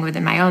happening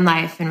within my own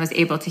life and was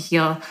able to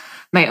heal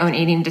my own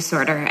eating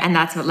disorder. And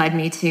that's what led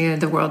me to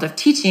the world of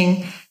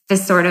teaching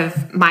this sort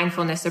of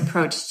mindfulness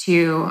approach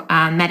to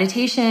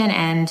meditation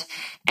and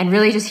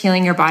really just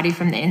healing your body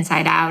from the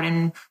inside out.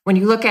 And when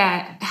you look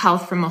at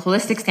health from a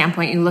holistic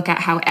standpoint, you look at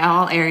how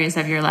all areas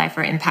of your life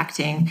are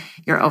impacting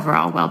your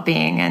overall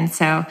well-being. And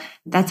so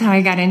that's how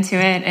I got into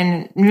it.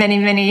 And many,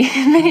 many,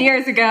 many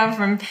years ago,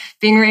 from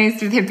being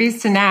raised with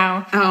hippies to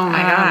now. Oh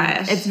my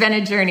gosh. It's been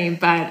a journey,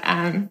 but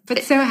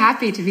so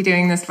happy to be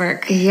doing this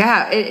work.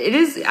 Yeah, it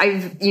is.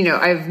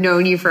 I've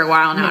known you for a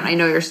while now, and I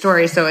know your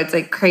story. So it's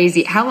like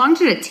crazy. How long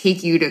did it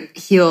take you to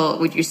heal,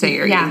 would you say,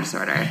 your eating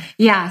disorder?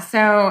 Yeah.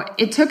 So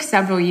it took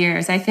several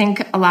years. I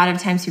think a lot of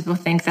times people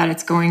think that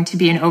it's going to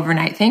be an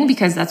overnight thing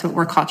because that's what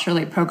we're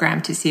culturally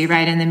programmed to see,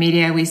 right? In the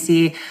media, we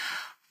see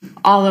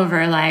all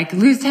over like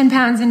lose 10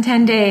 pounds in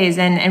 10 days.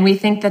 And we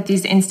think that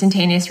these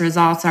instantaneous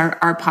results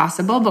are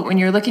possible. But when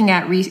you're looking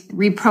at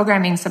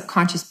reprogramming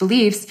subconscious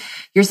beliefs,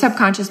 your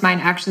subconscious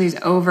mind actually is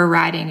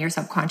overriding your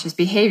subconscious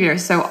behavior.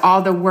 So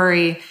all the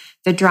worry,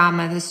 the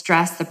drama, the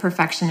stress, the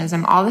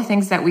perfectionism, all the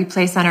things that we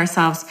place on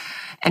ourselves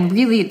and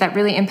that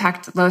really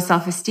impact low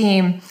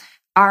self-esteem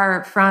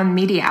are from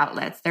media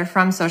outlets. They're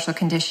from social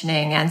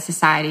conditioning and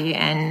society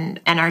and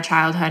our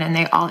childhood, and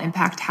they all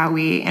impact how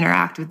we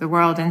interact with the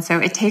world. And so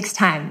it takes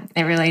time.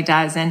 It really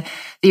does. And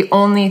the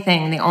only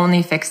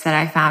fix that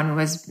I found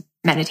was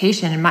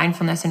meditation and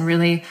mindfulness and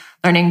really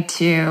learning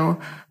to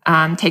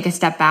take a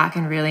step back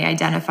and really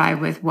identify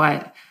with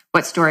what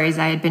stories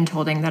I had been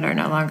told that are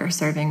no longer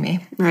serving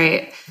me.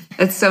 Right.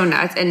 That's so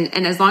nuts.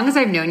 And as long as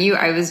I've known you,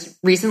 I was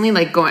recently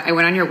I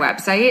went on your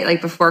website, like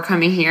before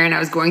coming here, and I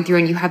was going through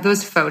and you have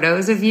those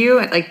photos of you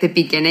at like the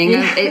beginning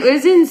of it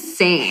was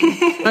insane.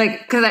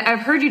 Like, cause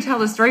I've heard you tell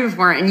the story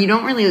before and you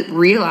don't really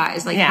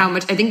realize like how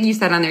much, I think you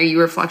said on there, you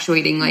were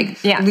fluctuating,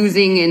 like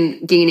losing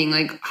and gaining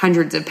like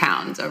hundreds of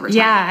pounds over time.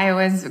 Yeah. I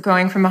was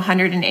going from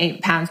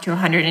 108 pounds to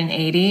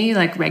 180,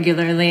 like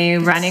regularly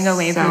running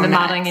away from the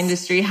modeling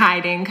industry,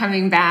 hiding,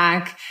 coming back.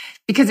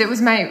 Because it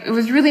was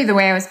really the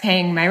way I was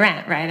paying my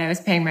rent, right? I was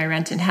paying my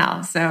rent in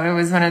hell. So it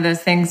was one of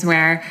those things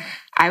where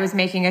I was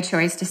making a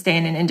choice to stay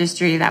in an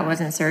industry that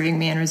wasn't serving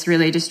me and was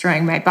really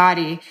destroying my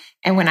body.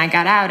 And when I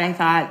got out, I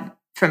thought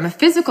from a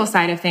physical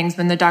side of things,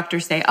 when the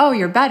doctors say, oh,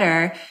 you're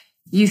better,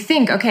 you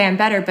think, okay, I'm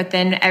better. But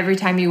then every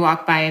time you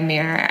walk by a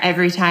mirror,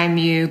 every time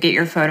you get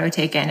your photo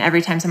taken,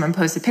 every time someone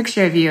posts a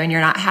picture of you and you're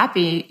not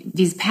happy,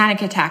 these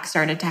panic attacks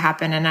started to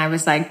happen. And I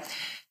was like,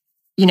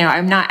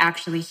 I'm not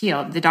actually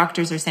healed. The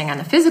doctors are saying on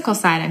the physical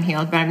side I'm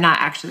healed, but I'm not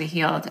actually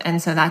healed.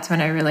 And so that's when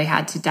I really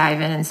had to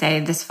dive in and say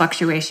this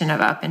fluctuation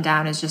of up and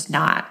down is just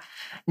not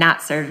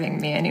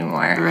serving me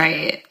anymore.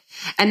 Right.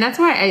 And that's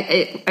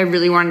why I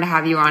really wanted to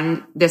have you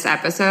on this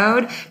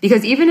episode,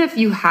 because even if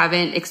you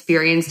haven't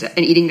experienced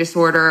an eating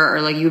disorder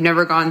or like you've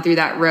never gone through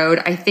that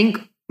road, I think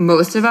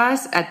most of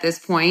us at this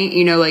point,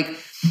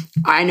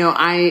 I know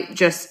I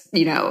just,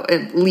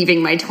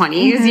 leaving my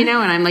 20s, and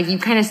I'm like, you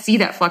kind of see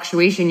that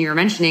fluctuation you're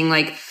mentioning,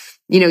 like,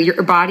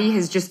 your body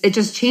it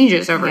just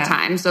changes over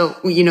time. So,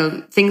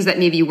 things that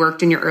maybe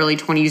worked in your early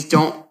 20s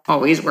don't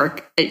always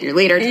work at your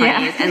later 20s.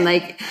 Yeah. And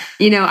like,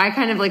 I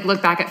kind of like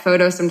look back at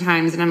photos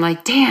sometimes and I'm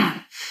like,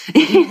 damn,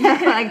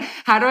 like,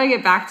 how do I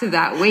get back to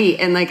that weight?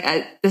 And like,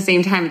 at the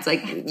same time, it's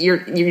like,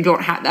 you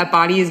don't have, that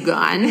body is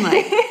gone.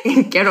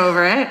 Like, get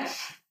over it.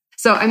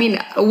 So, I mean,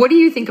 what do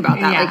you think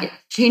about that? Like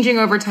changing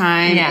over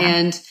time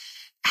and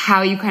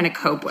how you kind of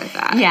cope with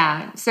that?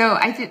 Yeah. So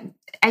I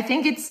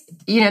think it's,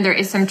 there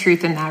is some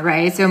truth in that,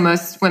 right? So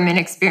most women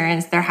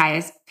experience their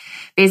highest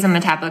basal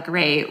metabolic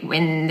rate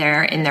when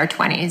they're in their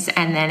 20s,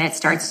 and then it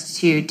starts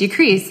to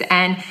decrease.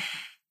 And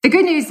the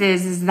good news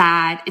is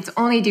that it's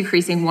only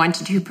decreasing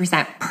 1% to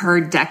 2% per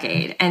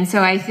decade. And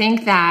so I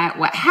think that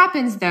what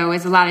happens though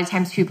is a lot of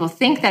times people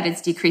think that it's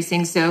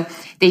decreasing, so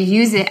they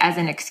use it as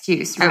an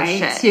excuse,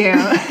 right? To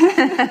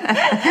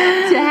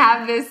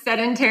have this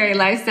sedentary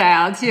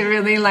lifestyle, to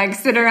really like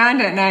sit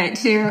around at night,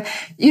 to,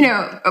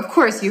 of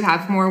course you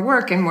have more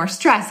work and more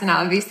stress and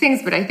all of these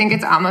things, but I think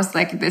it's almost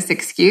like this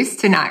excuse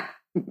to not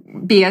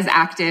be as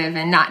active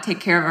and not take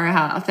care of our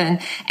health.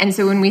 And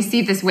so when we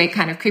see this weight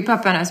kind of creep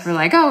up on us, we're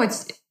like, oh,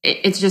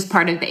 it's just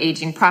part of the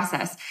aging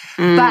process.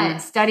 But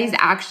studies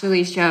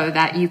actually show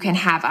that you can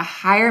have a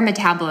higher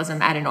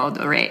metabolism at an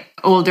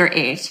older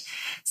age.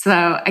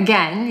 So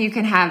again, you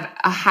can have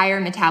a higher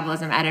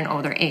metabolism at an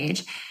older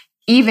age.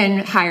 even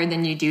higher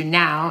than you do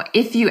now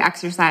if you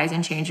exercise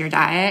and change your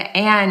diet,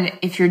 and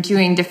if you're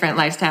doing different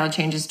lifestyle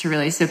changes to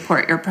really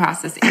support your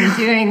process in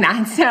doing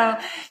that.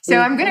 So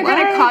I'm going to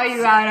call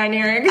you out on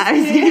your experience. I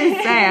was going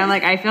to say, I'm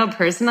like, I feel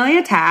personally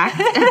attacked.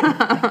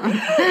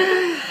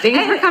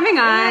 Thanks for coming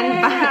on.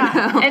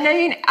 Yeah. And I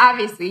mean,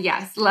 obviously,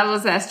 yes,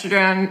 levels of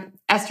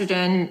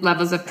estrogen,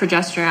 levels of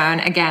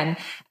progesterone, again,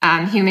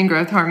 human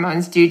growth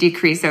hormones do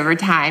decrease over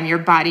time. Your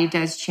body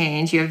does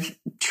change. You have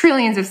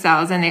trillions of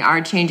cells and they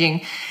are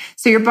changing.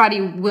 So your body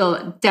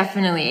will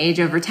definitely age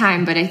over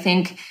time. But I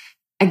think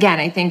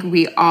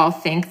we all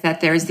think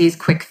that there's these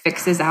quick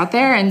fixes out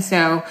there. And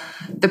so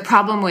the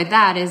problem with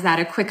that is that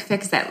a quick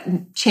fix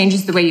that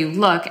changes the way you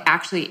look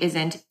actually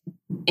isn't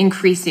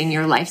increasing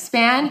your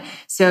lifespan.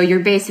 So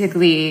you're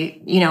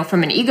basically,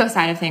 from an ego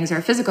side of things or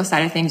a physical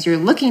side of things, you're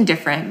looking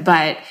different,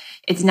 but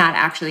it's not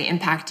actually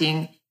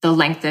impacting the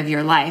length of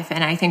your life.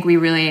 And I think we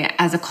really,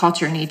 as a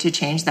culture, need to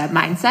change that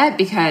mindset,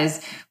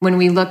 because when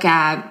we look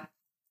at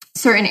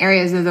certain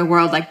areas of the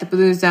world, like the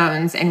blue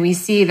zones, and we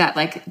see that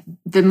like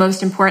the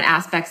most important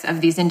aspects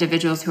of these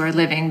individuals who are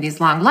living these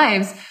long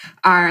lives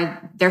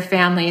are their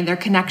family, their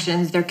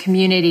connections, their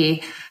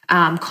community,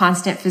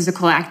 constant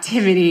physical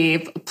activity,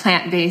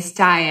 plant-based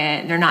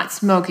diet, they're not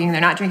smoking,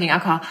 they're not drinking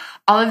alcohol.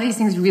 All of these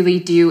things really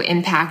do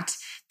impact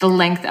the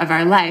length of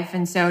our life.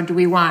 And so do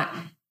we want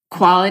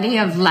quality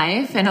of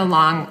life and a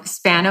long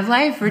span of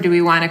life, or do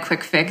we want a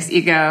quick fix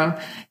ego,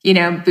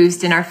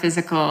 boost in our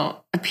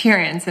physical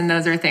appearance? And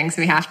those are things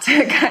we have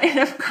to kind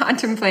of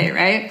contemplate,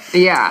 right?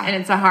 Yeah. And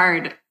it's a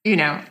hard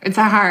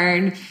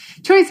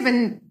choice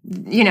when,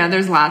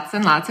 there's lots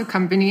and lots of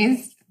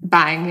companies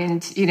buying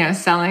into,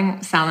 selling,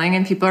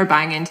 and people are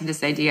buying into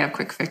this idea of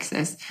quick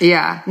fixes.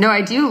 Yeah. No,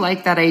 I do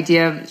like that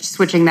idea of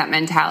switching that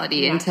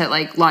mentality into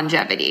like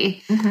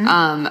longevity. Mm-hmm.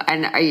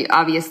 And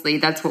obviously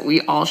that's what we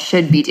all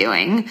should be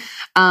doing.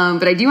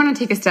 But I do want to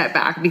take a step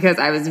back, because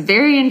I was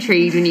very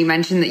intrigued when you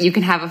mentioned that you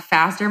can have a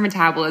faster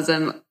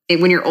metabolism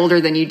when you're older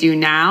than you do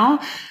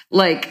now.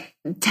 Like,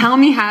 tell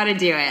me how to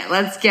do it.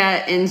 Let's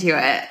get into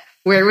it.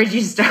 Where would you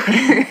start?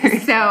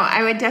 So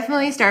I would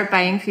definitely start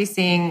by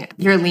increasing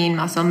your lean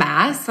muscle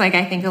mass. Like,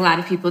 I think a lot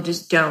of people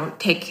just don't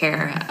take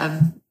care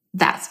of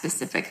that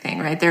specific thing,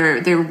 right?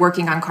 They're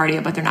working on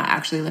cardio, but they're not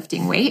actually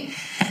lifting weight.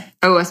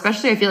 Oh,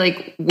 especially I feel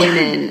like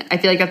women, I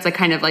feel like that's like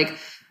kind of like,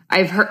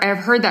 I've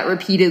heard that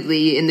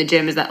repeatedly in the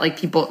gym, is that like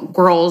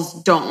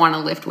girls don't want to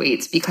lift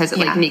weights because it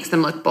like makes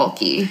them look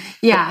bulky.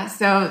 Yeah.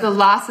 So the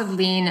loss of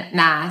lean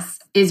mass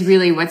is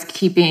really what's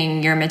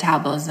keeping your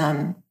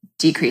metabolism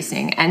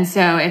decreasing. And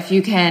so if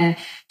you can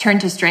turn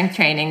to strength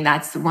training,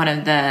 that's one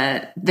of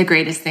the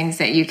greatest things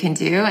that you can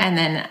do. And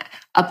then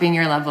upping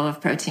your level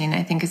of protein,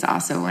 I think, is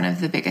also one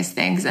of the biggest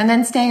things. And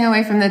then staying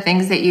away from the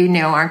things that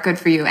aren't good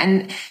for you.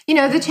 And,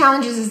 the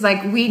challenge is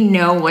like, we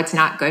know what's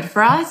not good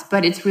for us,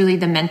 but it's really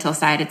the mental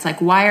side. It's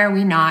like, why are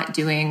we not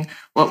doing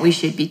what we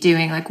should be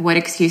doing? Like, what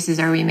excuses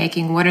are we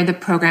making? What are the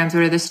programs?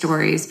 What are the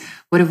stories?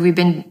 What have we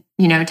been,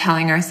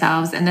 telling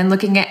ourselves? And then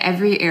looking at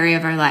every area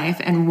of our life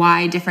and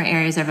why different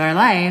areas of our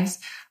lives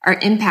are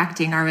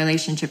impacting our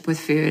relationship with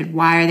food.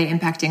 Why are they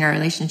impacting our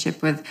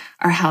relationship with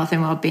our health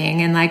and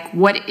well-being? And like,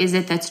 what is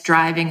it that's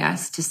driving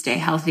us to stay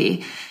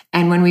healthy?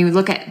 And when we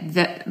look at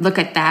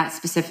that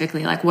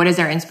specifically, like, what is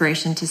our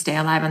inspiration to stay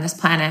alive on this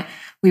planet?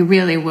 We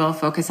really will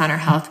focus on our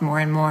health more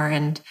and more.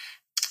 And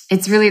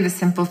it's really the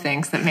simple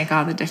things that make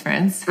all the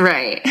difference.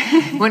 Right.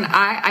 When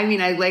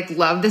I like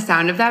love the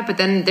sound of that, but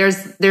then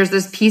there's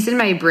this piece in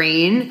my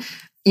brain,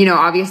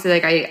 obviously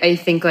like I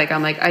think like,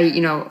 I'm like,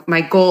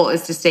 my goal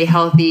is to stay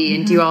healthy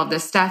and do all of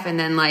this stuff. And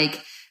then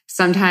like,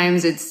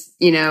 sometimes it's,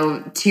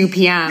 2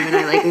 p.m. and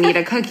I like need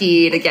a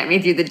cookie to get me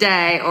through the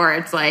day, or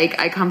it's like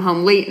I come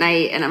home late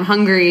night and I'm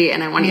hungry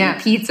and I want to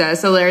eat pizza.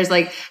 So there's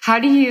like, how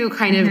do you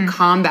kind of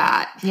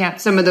combat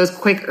some of those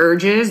quick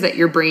urges that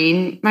your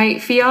brain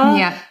might feel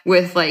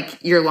with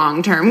like your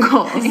long-term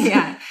goals?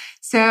 Yeah.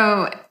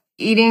 So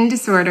eating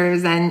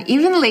disorders and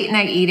even late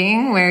night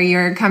eating, where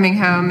you're coming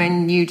home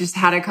and you just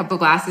had a couple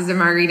glasses of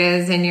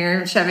margaritas and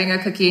you're shoving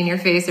a cookie in your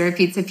face or a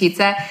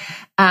pizza.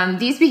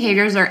 These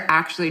behaviors are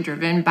actually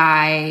driven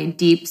by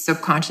deep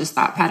subconscious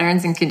thought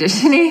patterns and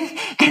conditioning.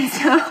 And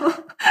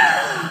so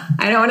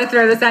I don't want to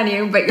throw this on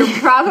you, but you're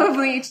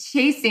probably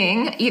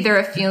chasing either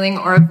a feeling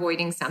or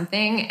avoiding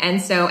something.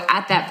 And so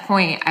at that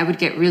point, I would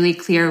get really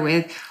clear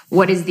with,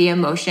 what is the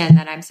emotion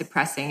that I'm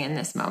suppressing in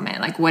this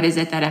moment? Like, what is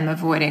it that I'm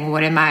avoiding?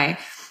 What am I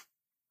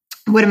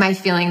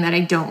feeling that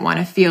I don't want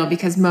to feel?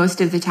 Because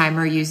most of the time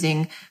we're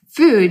using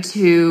food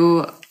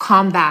to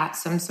combat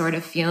some sort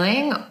of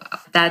feeling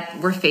that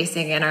we're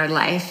facing in our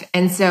life.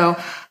 And so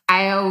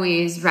I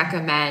always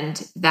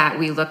recommend that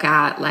we look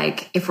at,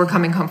 like, if we're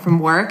coming home from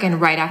work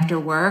and right after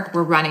work,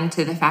 we're running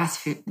to fast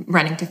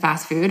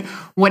food.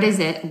 What is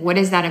it? What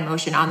is that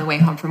emotion on the way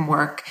home from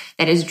work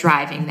that is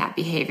driving that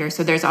behavior?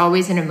 So there's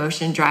always an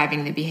emotion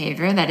driving the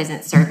behavior that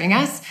isn't serving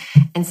us.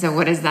 And so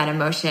what is that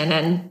emotion?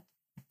 And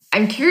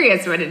I'm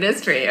curious what it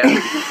is for you.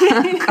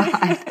 Oh,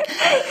 God.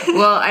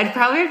 Well, I'd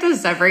probably have to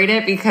separate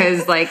it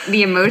because like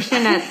the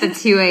emotion at the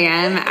 2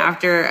 a.m.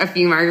 after a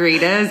few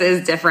margaritas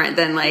is different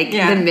than like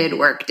the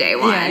mid-work day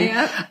one.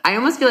 I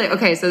almost feel like,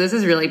 okay, so this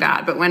is really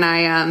bad. But when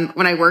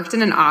I worked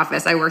in an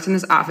office, I worked in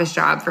this office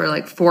job for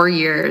like 4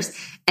 years,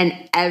 and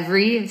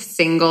every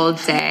single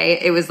day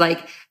it was like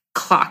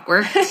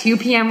clockwork. 2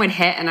 p.m. would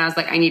hit and I was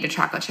like, I need a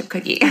chocolate chip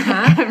cookie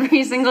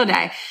every single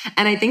day.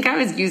 And I think I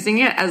was using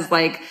it as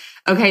like,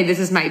 okay, this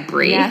is my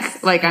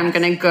break. Like I'm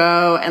going to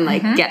go and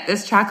like get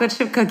this chocolate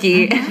chip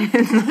cookie.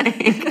 And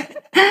like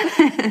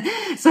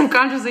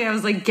subconsciously I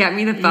was like, get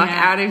me the fuck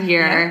out of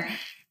here.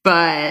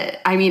 But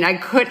I mean, I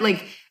could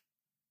like,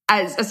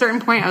 at a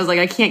certain point I was like,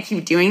 I can't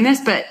keep doing this,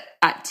 but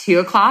at 2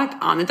 o'clock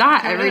on the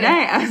dot every day,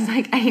 I was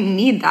like, I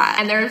need that.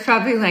 And they're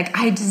probably like,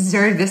 I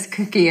deserve this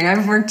cookie.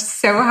 I've worked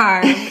so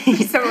hard.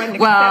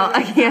 Well,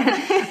 I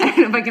don't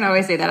know if I can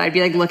always say that. I'd be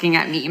like looking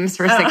at memes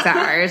for 6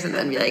 hours and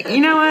then be like, you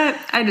know what?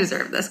 I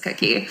deserve this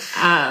cookie.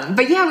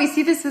 But yeah, we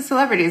see this with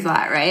celebrities a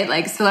lot, right?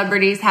 Like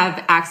celebrities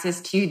have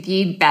access to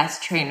the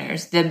best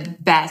trainers, the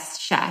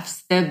best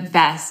chefs, the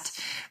best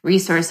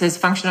resources,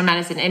 functional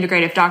medicine,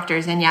 integrative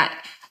doctors, and yet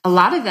a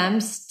lot of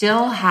them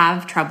still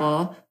have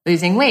trouble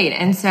losing weight.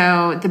 And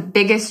so the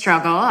biggest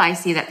struggle I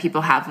see that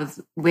people have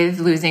with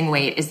losing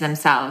weight is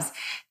themselves.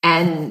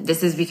 And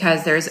this is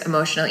because there's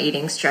emotional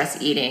eating,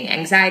 stress eating,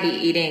 anxiety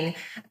eating,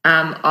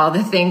 all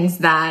the things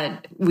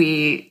that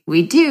we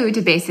do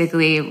to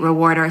basically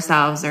reward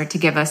ourselves or to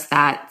give us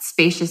that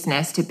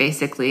spaciousness to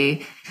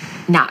basically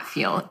not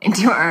feel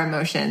into our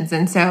emotions.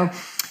 And so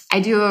I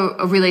do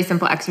a really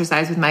simple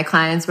exercise with my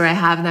clients where I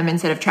have them,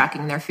 instead of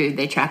tracking their food,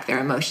 they track their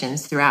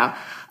emotions throughout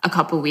a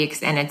couple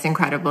weeks, and it's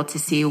incredible to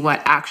see what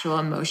actual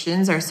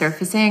emotions are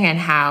surfacing and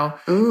how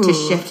to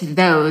shift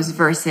those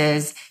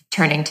versus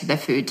turning to the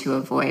food to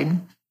avoid.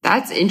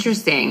 That's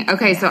interesting.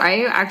 Okay, so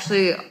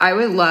I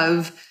would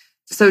love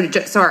so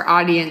our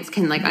audience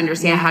can like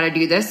understand how to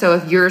do this. So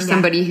if you're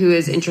somebody who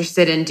is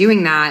interested in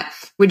doing that,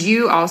 would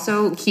you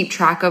also keep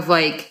track of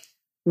like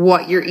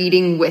what you're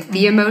eating with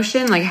the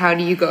emotion? Like, how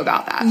do you go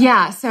about that?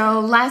 Yeah.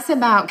 So less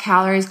about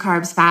calories,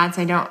 carbs, fats.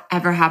 I don't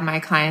ever have my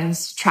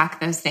clients track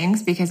those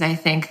things because I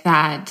think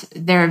that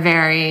they're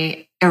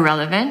very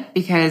irrelevant,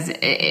 because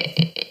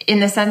in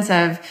the sense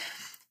of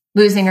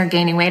losing or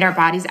gaining weight, our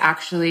bodies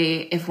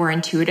actually, if we're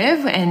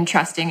intuitive and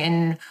trusting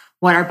in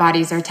what our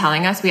bodies are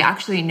telling us, we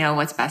actually know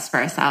what's best for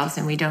ourselves,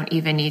 and we don't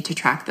even need to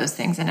track those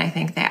things. And I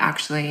think they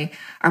actually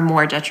are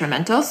more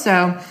detrimental.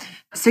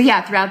 So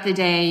yeah, throughout the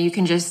day, you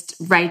can just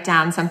write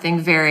down something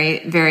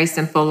very, very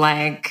simple,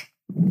 like,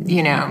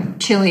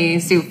 chili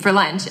soup for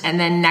lunch. And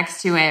then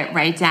next to it,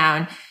 write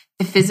down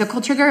the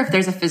physical trigger. If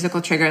there's a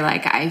physical trigger,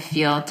 like I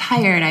feel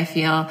tired, I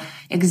feel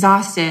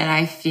exhausted,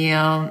 I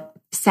feel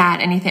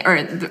sad, anything,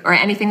 or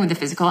anything with the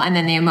physical. And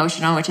then the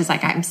emotional, which is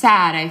like, I'm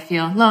sad, I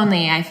feel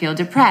lonely, I feel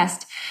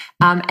depressed.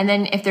 And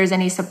then if there's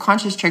any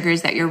subconscious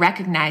triggers that you're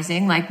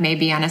recognizing, like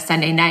maybe on a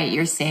Sunday night,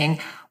 you're saying,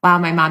 wow,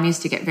 my mom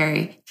used to get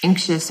very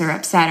anxious or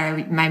upset,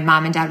 or my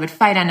mom and dad would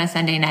fight on a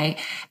Sunday night.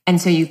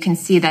 And so you can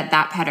see that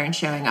pattern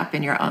showing up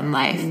in your own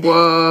life.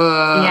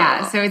 Whoa.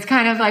 Yeah. So it's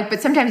kind of like, but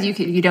sometimes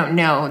you don't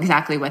know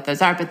exactly what those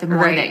are, but the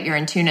more that you're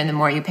in tune and the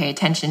more you pay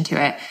attention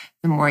to it,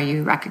 the more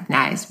you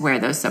recognize where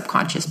those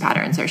subconscious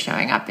patterns are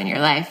showing up in your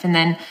life. And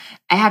then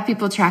I have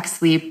people track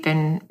sleep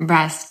and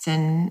rest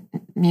and,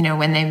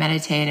 when they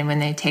meditate and when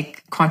they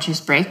take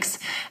conscious breaks,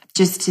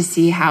 just to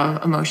see how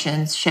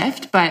emotions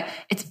shift. But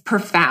it's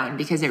profound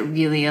because it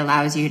really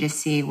allows you to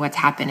see what's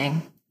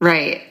happening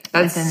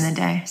That's within the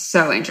day.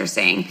 So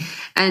interesting.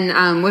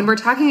 And when we're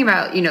talking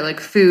about,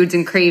 like foods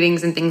and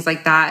cravings and things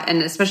like that,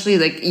 and especially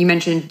like you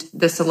mentioned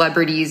the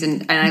celebrities,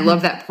 and I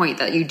love that point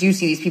that you do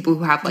see these people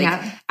who have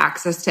like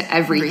access to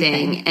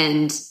everything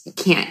and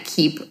can't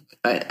keep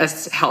a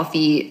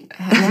healthy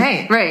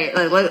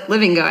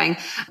living going.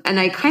 And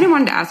I kind of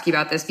wanted to ask you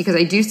about this because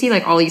I do see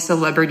like all these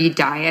celebrity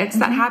diets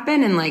that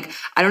happen, and like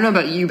I don't know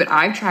about you, but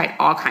I've tried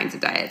all kinds of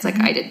diets. Like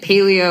I did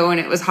paleo and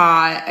it was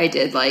hot. I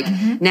did like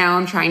now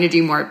I'm trying to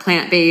do more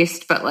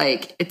plant-based, but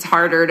like it's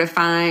harder to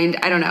find.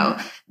 I don't know.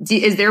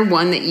 Is there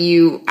one that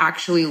you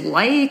actually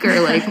like,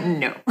 or like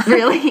no,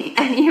 really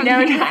any of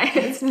no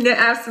diets? No,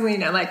 absolutely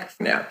no. Like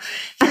no.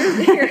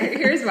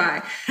 Here's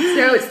why.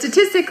 So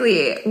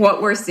statistically,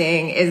 what we're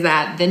seeing is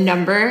that the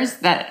numbers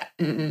that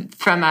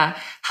from a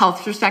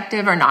health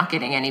perspective are not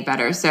getting any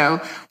better.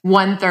 So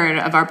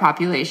 1/3 of our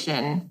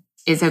population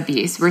is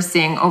obese. We're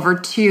seeing over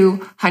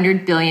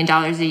 $200 billion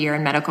a year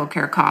in medical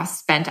care costs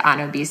spent on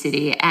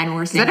obesity, and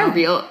we're seeing is that a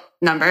real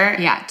number?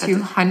 Yeah,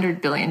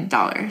 $200 billion.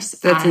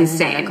 That's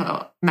insane.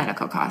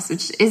 Medical costs,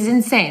 which is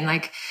insane.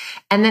 Like,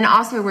 and then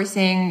also we're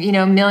seeing,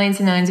 millions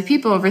and millions of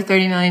people, over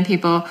 30 million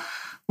people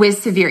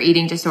with severe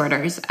eating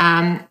disorders.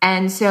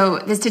 And so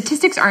the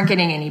statistics aren't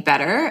getting any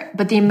better,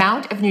 but the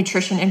amount of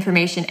nutrition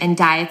information and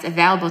diets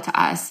available to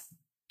us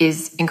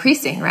is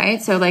increasing,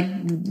 right? So like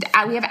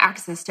we have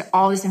access to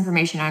all this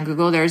information on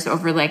Google. There's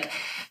over like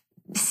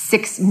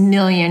 6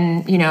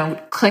 million,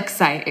 click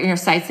sites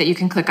that you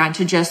can click on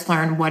to just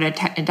learn what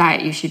a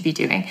diet you should be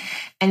doing.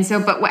 And so,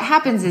 but what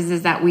happens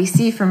is that we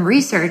see from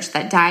research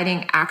that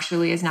dieting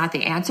actually is not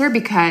the answer,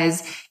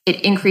 because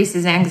it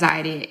increases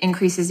anxiety, it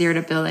increases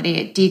irritability,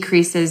 it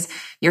decreases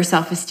your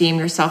self-esteem,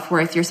 your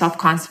self-worth, your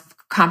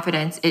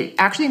self-confidence. It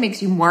actually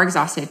makes you more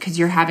exhausted because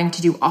you're having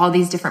to do all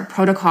these different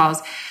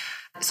protocols.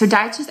 So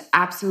diets just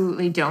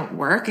absolutely don't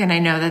work. And I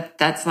know that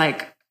that's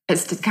like,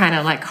 it's kind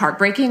of like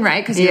heartbreaking,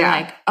 right? Because you're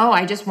like, oh,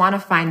 I just want to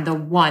find the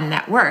one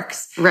that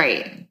works.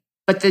 Right.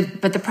 But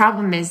the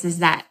problem is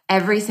that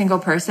every single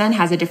person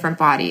has a different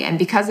body. And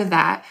because of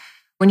that,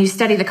 when you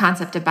study the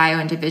concept of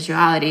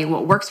bioindividuality,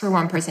 what works for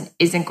one person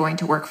isn't going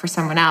to work for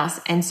someone else.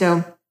 And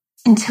so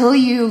until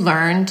you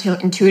learn to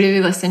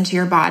intuitively listen to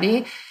your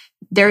body,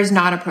 there's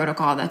not a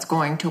protocol that's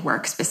going to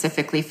work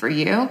specifically for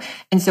you.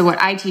 And so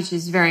what I teach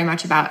is very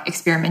much about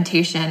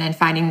experimentation and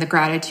finding the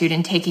gratitude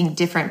and taking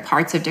different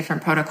parts of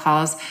different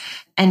protocols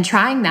and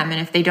trying them. And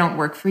if they don't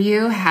work for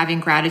you, having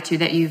gratitude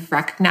that you've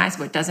recognized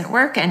what doesn't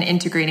work and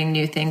integrating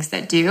new things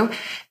that do,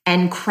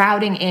 and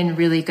crowding in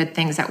really good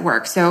things that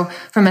work. So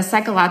from a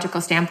psychological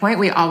standpoint,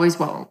 we always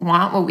want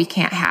what we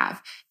can't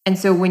have. And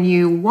so when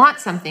you want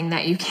something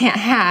that you can't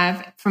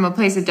have from a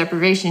place of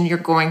deprivation, you're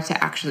going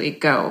to actually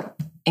go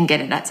and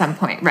get it at some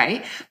point,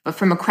 right? But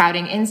from a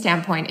crowding in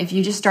standpoint, if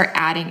you just start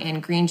adding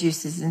in green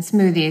juices and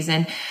smoothies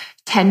and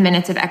 10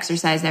 minutes of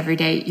exercise every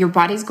day, your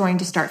body's going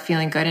to start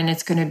feeling good and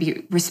it's going to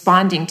be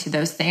responding to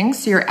those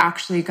things. So you're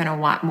actually going to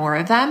want more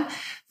of them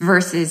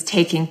versus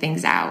taking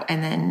things out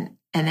and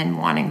then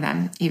wanting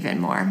them even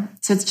more.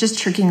 So it's just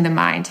tricking the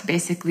mind to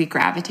basically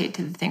gravitate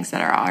to the things that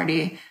are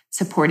already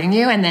supporting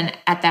you. And then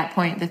at that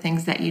point, the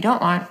things that you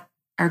don't want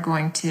are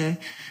going to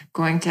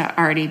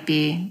already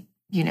be,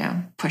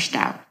 pushed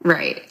out.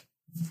 Right.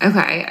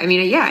 Okay. I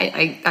mean,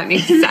 that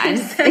makes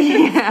sense.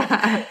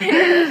 Yeah,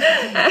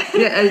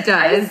 it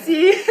does. I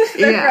see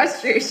the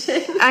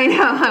frustration. I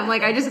know. I'm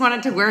like, I just want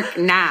it to work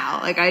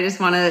now. Like, I just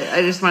want it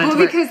to work.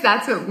 Because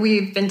that's what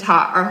we've been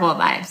taught our whole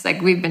lives.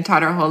 Like, we've been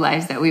taught our whole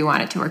lives that we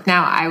want it to work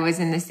now. I was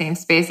in the same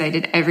space. I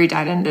did every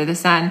diet under the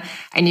sun.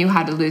 I knew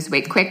how to lose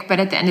weight quick, but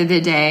at the end of the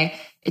day,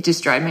 it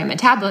destroyed my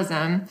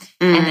metabolism.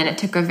 And then it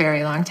took a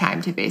very long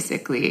time to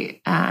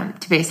basically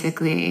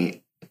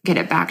get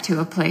it back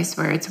to a place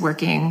where it's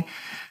working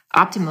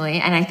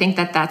optimally. And I think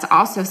that that's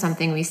also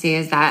something we see,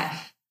 is that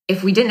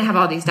if we didn't have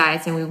all these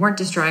diets and we weren't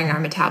destroying our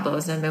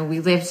metabolism and we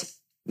lived,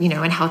 in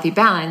healthy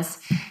balance,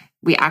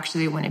 we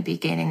actually wouldn't be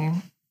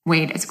gaining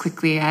weight as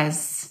quickly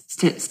as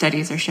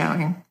studies are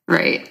showing.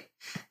 Right.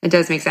 It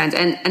does make sense.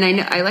 And I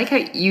know, I like how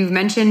you've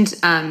mentioned,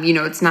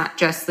 it's not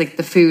just like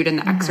the food and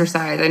the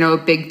exercise. I know a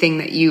big thing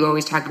that you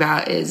always talk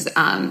about is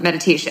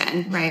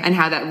meditation, right? And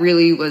how that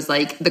really was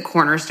like the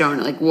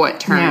cornerstone, like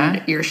what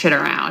turned your shit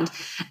around.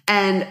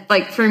 And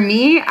like, for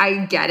me,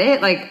 I get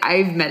it. Like,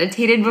 I've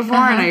meditated before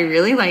and I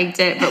really liked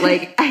it, but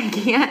like, I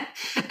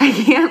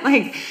can't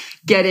like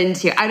get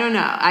into, I don't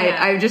know.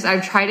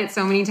 I've tried it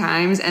so many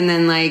times, and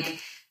then like,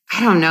 I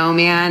don't know,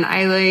 man.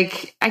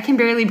 I can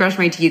barely brush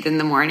my teeth in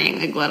the morning,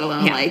 like, let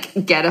alone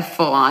like get a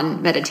full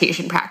on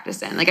meditation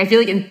practice in. Like, I feel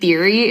like in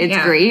theory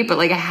it's great, but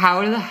like,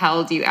 how the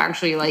hell do you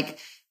actually like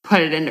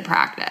put it into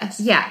practice?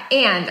 Yeah.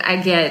 And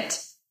I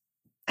get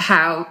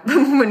how,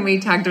 when we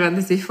talked about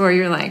this before,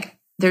 you're like,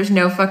 there's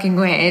no fucking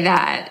way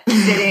that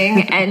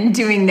sitting and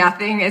doing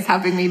nothing is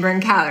helping me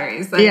burn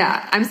calories. Like,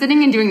 yeah, I'm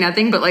sitting and doing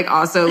nothing, but like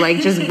also like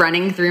just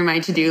running through my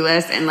to-do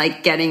list and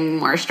like getting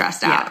more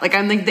stressed out. Like,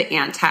 I'm like the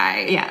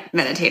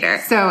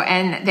anti-meditator. So,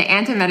 and the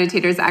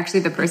anti-meditator is actually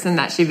the person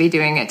that should be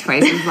doing it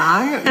twice as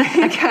long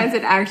because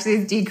it actually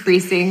is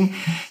decreasing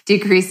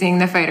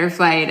the fight or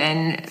flight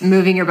and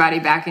moving your body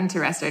back into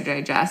rest or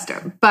digest.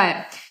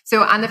 But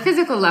so on the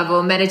physical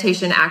level,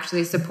 meditation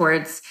actually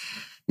supports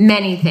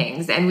many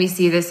things. And we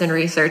see this in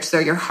research. So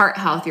your heart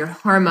health, your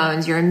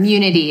hormones, your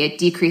immunity, it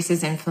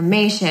decreases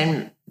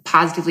inflammation,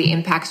 positively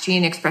impacts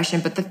gene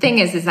expression. But the thing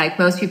is like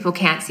most people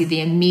can't see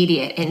the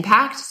immediate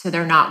impact. So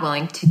they're not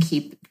willing to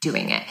keep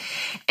doing it.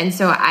 And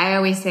so I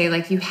always say,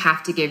 like, you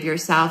have to give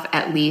yourself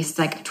at least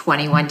like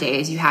 21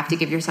 days. You have to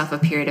give yourself a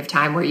period of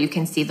time where you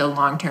can see the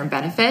long-term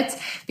benefits,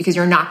 because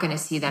you're not going to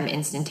see them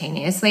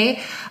instantaneously.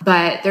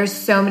 But there's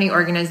so many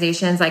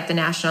organizations, like the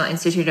National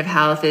Institute of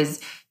Health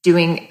is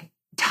doing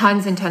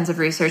tons and tons of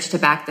research to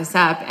back this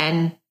up.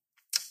 And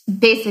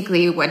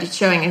basically what it's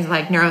showing is,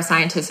 like,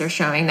 neuroscientists are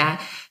showing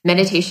that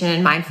meditation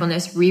and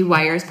mindfulness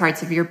rewires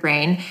parts of your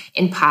brain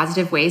in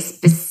positive ways,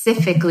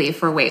 specifically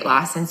for weight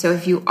loss. And so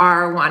if you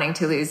are wanting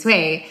to lose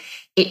weight,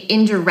 it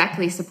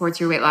indirectly supports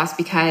your weight loss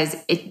because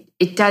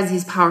it does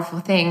these powerful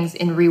things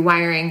in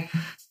rewiring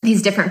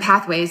these different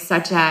pathways,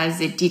 such as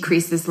it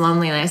decreases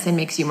loneliness and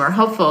makes you more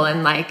hopeful.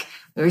 And like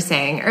we were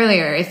saying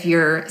earlier, if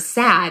you're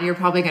sad, you're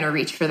probably going to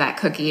reach for that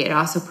cookie. It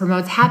also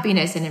promotes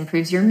happiness and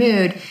improves your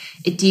mood.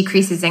 It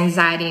decreases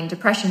anxiety and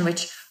depression,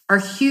 which are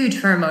huge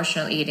for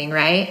emotional eating,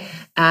 right?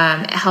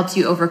 It helps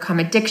you overcome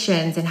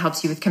addictions and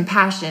helps you with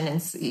compassion,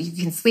 and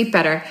you can sleep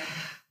better.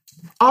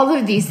 all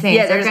of these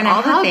things are going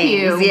to help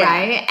you, yeah.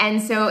 right?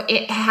 And so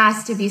it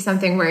has to be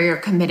something where you're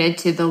committed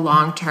to the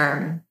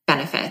long-term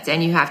benefits.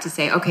 And you have to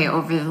say, okay,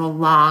 over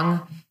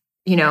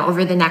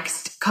the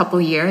next couple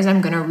years,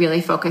 I'm going to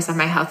really focus on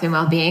my health and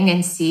well-being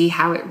and see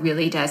how it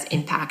really does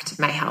impact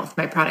my health,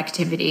 my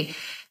productivity.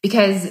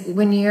 Because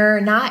when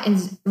you're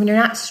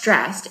not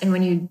stressed, and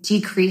when you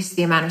decrease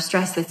the amount of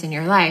stress that's in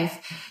your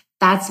life,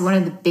 that's one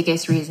of the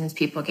biggest reasons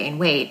people gain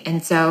weight.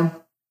 And so,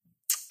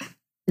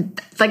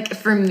 like,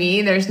 for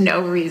me, there's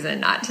no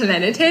reason not to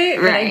meditate.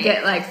 Right. But I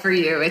get, like, for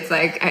you, it's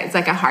like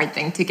a hard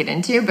thing to get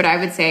into. But I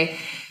would say,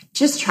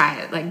 just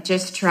try it. Like,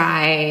 just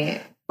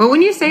try. Well,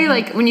 when you say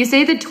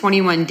the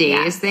 21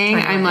 days thing,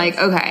 21 I'm like,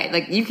 okay,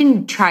 like, you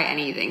can try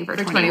anything for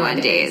 21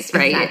 days,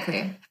 right?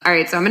 Exactly. All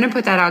right. So I'm going to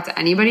put that out to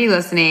anybody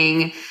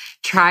listening.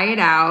 Try it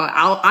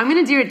out. I'm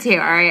going to do it too. All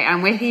right.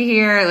 I'm with you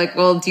here. Like,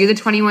 we'll do the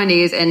 21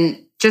 days,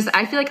 and just,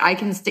 I feel like I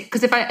can stick.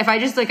 Cause if I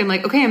just, like, I'm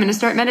like, okay, I'm going to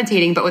start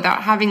meditating, but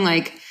without having,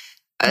 like,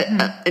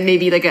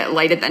 maybe like a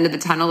light at the end of the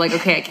tunnel, like,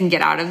 okay, I can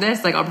get out of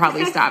this. Like, I'll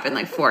probably stop in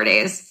like 4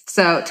 days.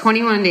 So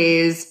 21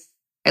 days.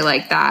 I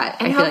like that.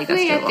 And I feel like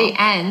that's hopefully at the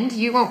end,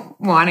 you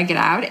won't want to get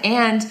out.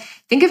 And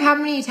think of how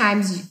many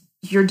times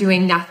you're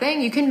doing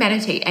nothing. You can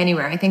meditate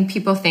anywhere. I think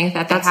people think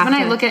that that's when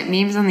I look at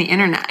memes on the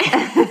internet.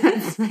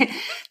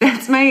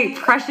 that's my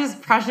precious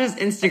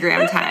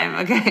Instagram time.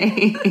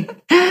 Okay.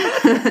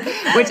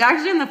 Which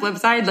actually, on the flip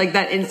side, like,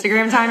 that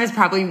Instagram time is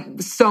probably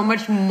so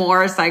much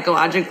more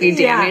psychologically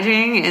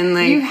damaging. Yeah. And,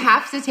 like, you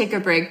have to take a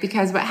break,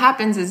 because what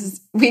happens is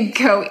we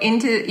go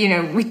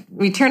into,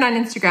 we turn on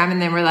Instagram,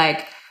 and then we're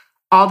like,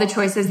 all the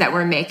choices that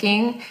we're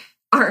making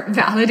aren't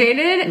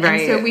validated.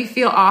 Right. And so we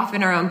feel off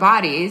in our own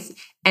bodies.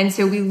 And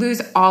so we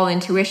lose all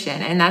intuition.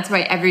 And that's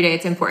why every day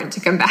it's important to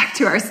come back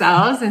to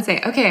ourselves and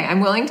say, okay, I'm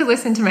willing to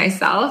listen to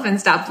myself and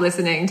stop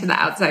listening to the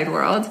outside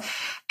world.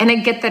 And I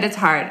get that it's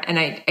hard, and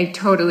I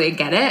totally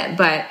get it,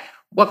 but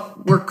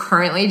what we're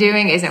currently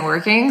doing isn't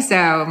working.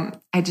 So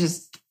I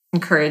just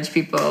encourage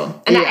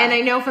people. And, and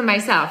I know for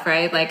myself,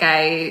 right? Like,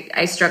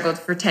 I struggled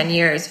for 10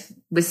 years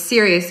with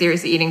serious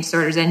eating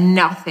disorders, and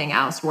nothing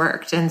else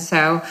worked. And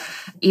so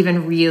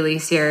even really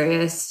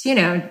serious,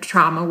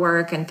 trauma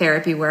work and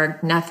therapy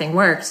work, nothing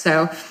worked.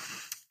 So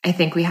I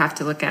think we have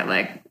to look at,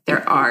 like,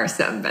 there are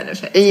some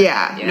benefits.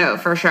 Yeah, no,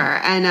 for sure.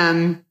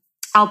 And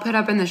I'll put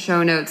up in the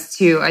show notes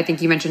too. I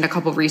think you mentioned a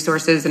couple of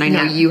resources, and I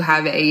know you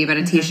have a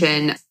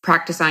meditation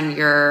practice on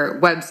your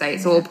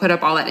website. So we'll put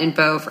up all that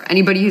info for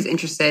anybody who's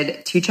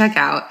interested to check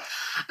out.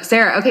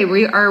 Sarah, okay,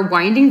 we are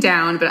winding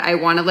down, but I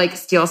want to, like,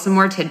 steal some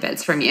more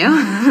tidbits from you.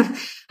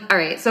 All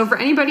right. So for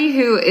anybody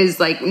who is,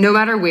 like, no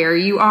matter where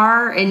you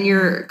are in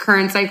your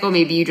current cycle,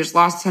 maybe you just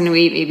lost 10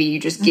 weight, maybe you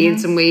just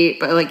gained some weight,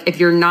 but, like, if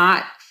you're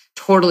not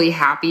totally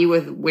happy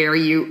with where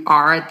you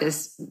are at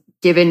this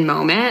given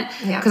moment,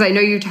 because I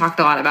know you talked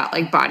a lot about,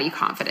 like, body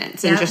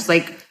confidence and just,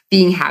 like,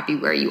 being happy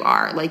where you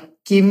are. Like,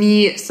 give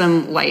me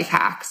some life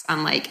hacks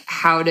on, like,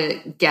 how to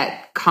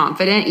get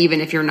confident even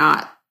if you're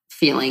not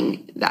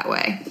feeling that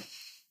way.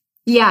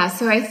 Yeah,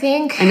 so I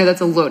think... I know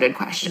that's a loaded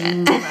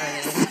question.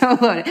 So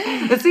loaded.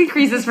 Let's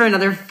increase this for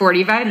another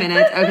 45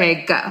 minutes.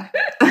 Okay, go.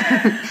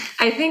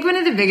 I think one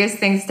of the biggest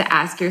things to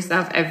ask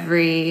yourself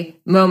every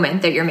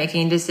moment that you're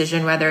making a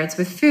decision, whether it's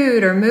with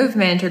food or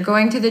movement or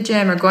going to the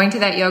gym or going to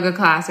that yoga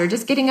class or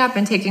just getting up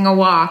and taking a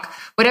walk,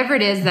 whatever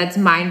it is that's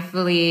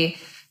mindfully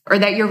or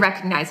that you're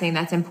recognizing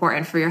that's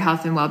important for your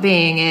health and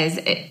well-being, is,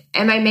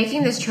 am I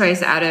making this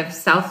choice out of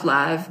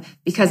self-love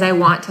because I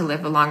want to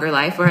live a longer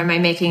life, or am I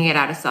making it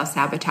out of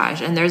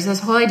self-sabotage? And there's this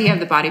whole idea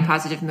of the body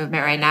positive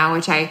movement right now,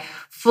 which I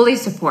fully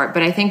support.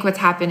 But I think what's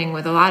happening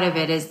with a lot of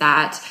it is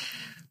that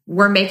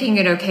we're making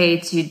it okay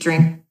to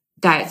drink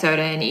diet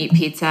soda and eat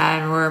pizza,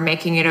 and we're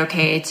making it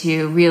okay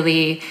to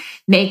really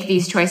make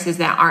these choices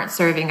that aren't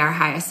serving our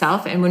highest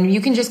self. And when you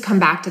can just come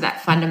back to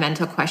that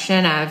fundamental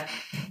question of,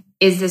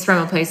 is this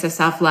from a place of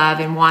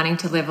self-love and wanting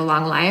to live a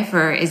long life,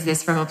 or is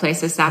this from a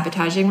place of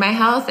sabotaging my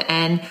health?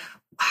 And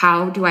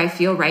how do I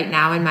feel right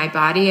now in my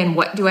body? And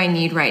what do I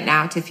need right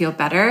now to feel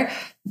better?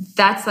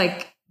 That's,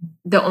 like,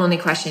 the only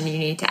question you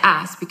need to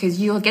ask,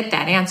 because you'll get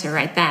that answer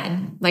right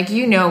then. Like,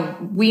 we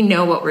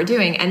know what we're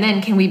doing. And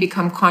then can we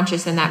become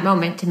conscious in that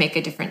moment to make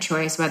a different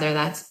choice, whether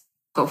that's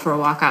go for a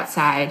walk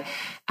outside,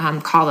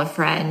 call a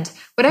friend,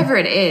 whatever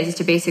it is,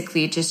 to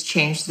basically just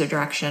change the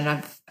direction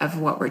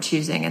of what we're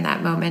choosing in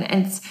that moment.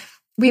 And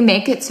we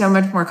make it so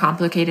much more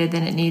complicated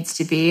than it needs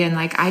to be. And,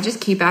 like, I just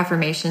keep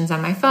affirmations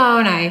on my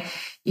phone. I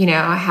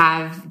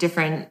have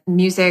different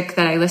music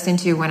that I listen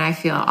to when I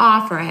feel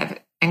off or I have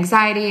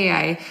anxiety.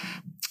 I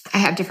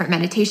have different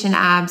meditation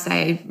apps.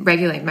 I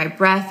regulate my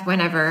breath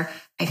whenever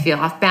I feel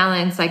off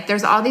balance. Like,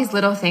 there's all these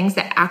little things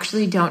that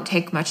actually don't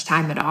take much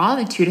time at all,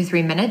 like 2 to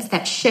 3 minutes,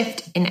 that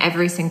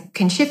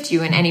can shift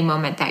you in any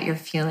moment that you're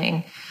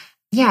feeling,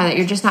 that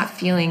you're just not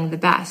feeling the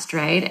best,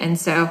 right? And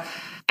so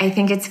I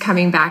think it's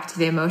coming back to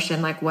the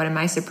emotion, like, what am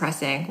I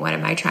suppressing? What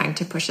am I trying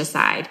to push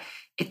aside?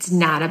 It's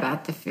not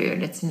about the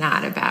food. It's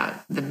not about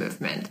the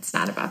movement. It's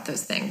not about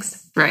those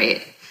things.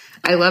 Right.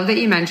 I love that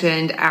you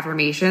mentioned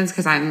affirmations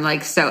because I'm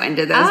like so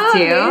into those too.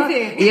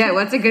 Amazing. Yeah,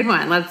 what's a good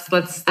one? Let's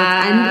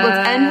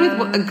end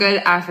with a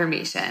good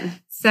affirmation.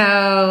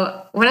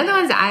 So one of the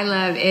ones I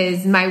love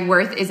is my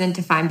worth isn't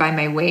defined by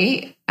my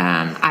weight.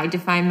 I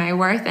define my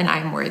worth and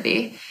I'm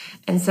worthy.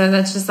 And so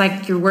that's just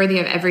like, you're worthy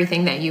of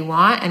everything that you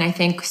want. And I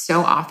think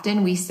so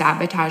often we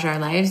sabotage our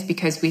lives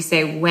because we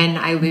say, when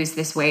I lose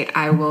this weight,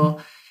 I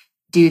will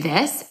do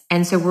this.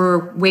 And so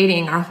we're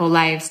waiting our whole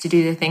lives to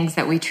do the things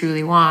that we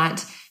truly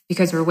want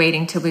because we're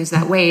waiting to lose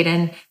that weight.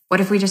 And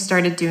what if we just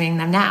started doing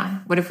them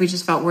now? What if we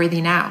just felt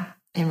worthy now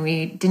and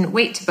we didn't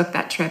wait to book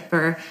that trip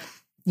or,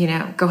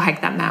 go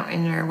hike that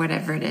mountain or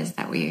whatever it is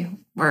that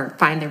or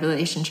find the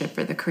relationship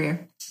or the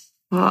career?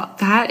 Well,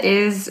 that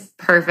is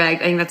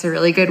perfect. I think that's a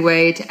really good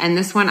way to end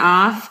this one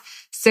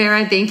off.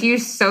 Sarah, thank you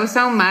so,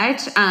 so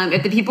much.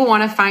 If the people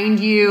want to find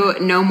you,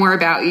 know more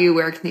about you,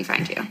 where can they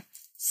find you?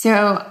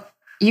 So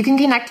you can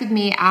connect with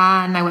me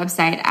on my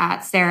website at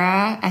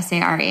Sarah,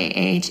 SARAH,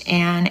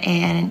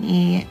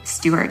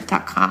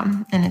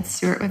 Stewart.com. And it's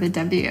Stewart with a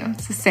W.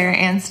 So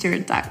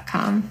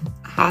SarahAnnStewart.com.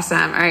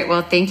 Awesome. All right.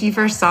 Well, thank you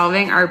for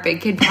solving our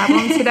big kid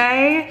problem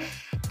today.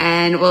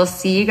 And we'll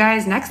see you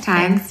guys next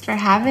time. Thanks for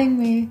having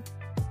me.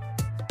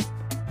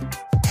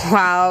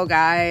 Wow,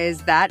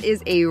 guys, that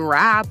is a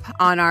wrap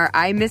on our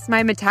I Miss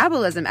My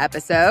Metabolism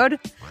episode.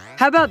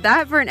 How about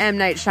that for an M.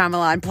 Night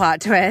Shyamalan plot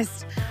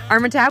twist? Our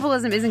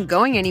metabolism isn't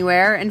going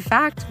anywhere. In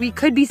fact, we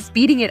could be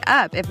speeding it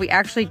up if we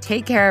actually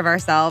take care of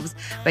ourselves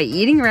by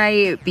eating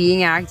right,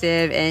 being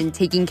active, and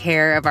taking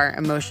care of our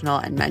emotional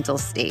and mental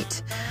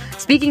state.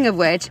 Speaking of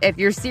which, if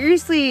you're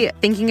seriously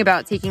thinking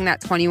about taking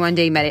that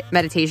 21-day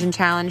meditation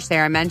challenge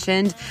Sarah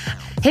mentioned,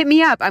 hit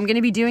me up. I'm going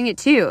to be doing it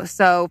too.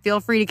 So feel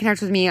free to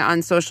connect with me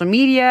on social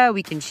media.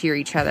 We can cheer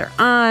each other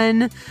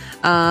on.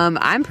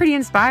 I'm pretty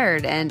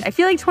inspired, and I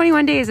feel like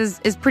 21 days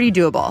is pretty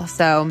doable.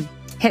 So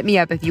hit me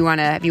up if you want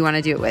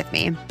to do it with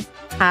me.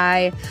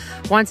 I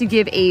want to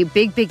give a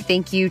big, big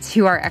thank you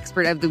to our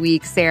expert of the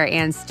week, Sarah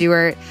Ann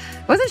Stewart.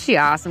 Wasn't she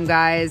awesome,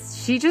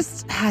 guys? She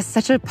just has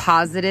such a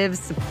positive,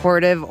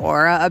 supportive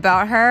aura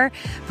about her,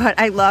 but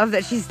I love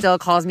that she still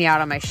calls me out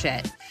on my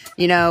shit.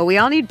 We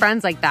all need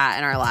friends like that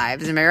in our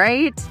lives. Am I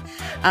right?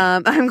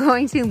 I'm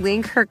going to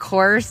link her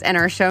course and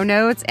our show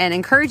notes and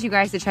encourage you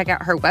guys to check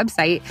out her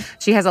website.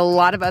 She has a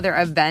lot of other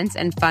events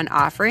and fun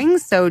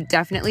offerings, so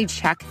definitely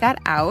check that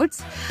out.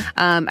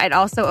 I'd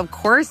also, of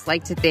course,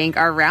 like to thank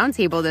our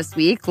roundtable this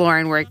week,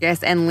 Lauren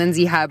Workus and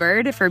Lindsay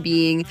Hubbard, for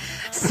being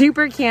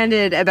super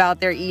candid about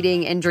their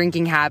eating and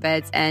drinking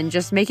habits and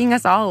just making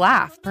us all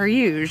laugh, per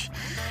usual.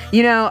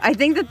 I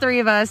think the three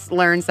of us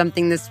learned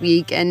something this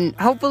week, and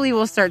hopefully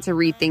we'll start to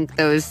rethink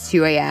those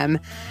 2 a.m.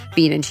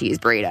 bean and cheese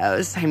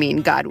burritos.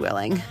 God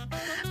willing.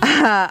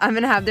 I'm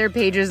going to have their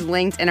pages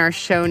linked in our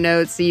show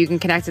notes so you can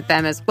connect with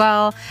them as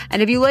well.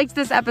 And if you liked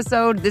this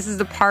episode, this is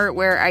the part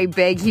where I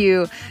beg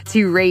you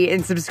to rate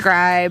and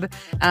subscribe.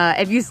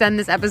 If you send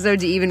this episode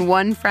to even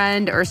one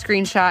friend or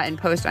screenshot and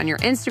post on your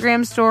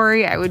Instagram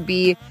story, I would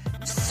be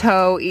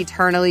so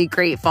eternally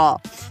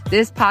grateful.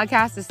 This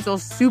podcast is still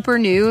super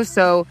new,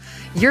 so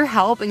your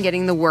help in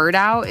getting the word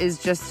out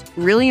is just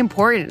really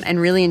important and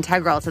really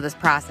integral to this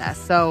process.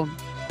 So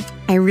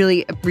I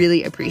really,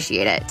 really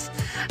appreciate it.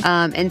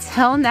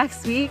 Until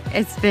next week,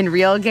 it's been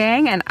Real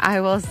Gang, and I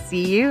will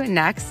see you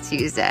next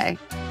Tuesday.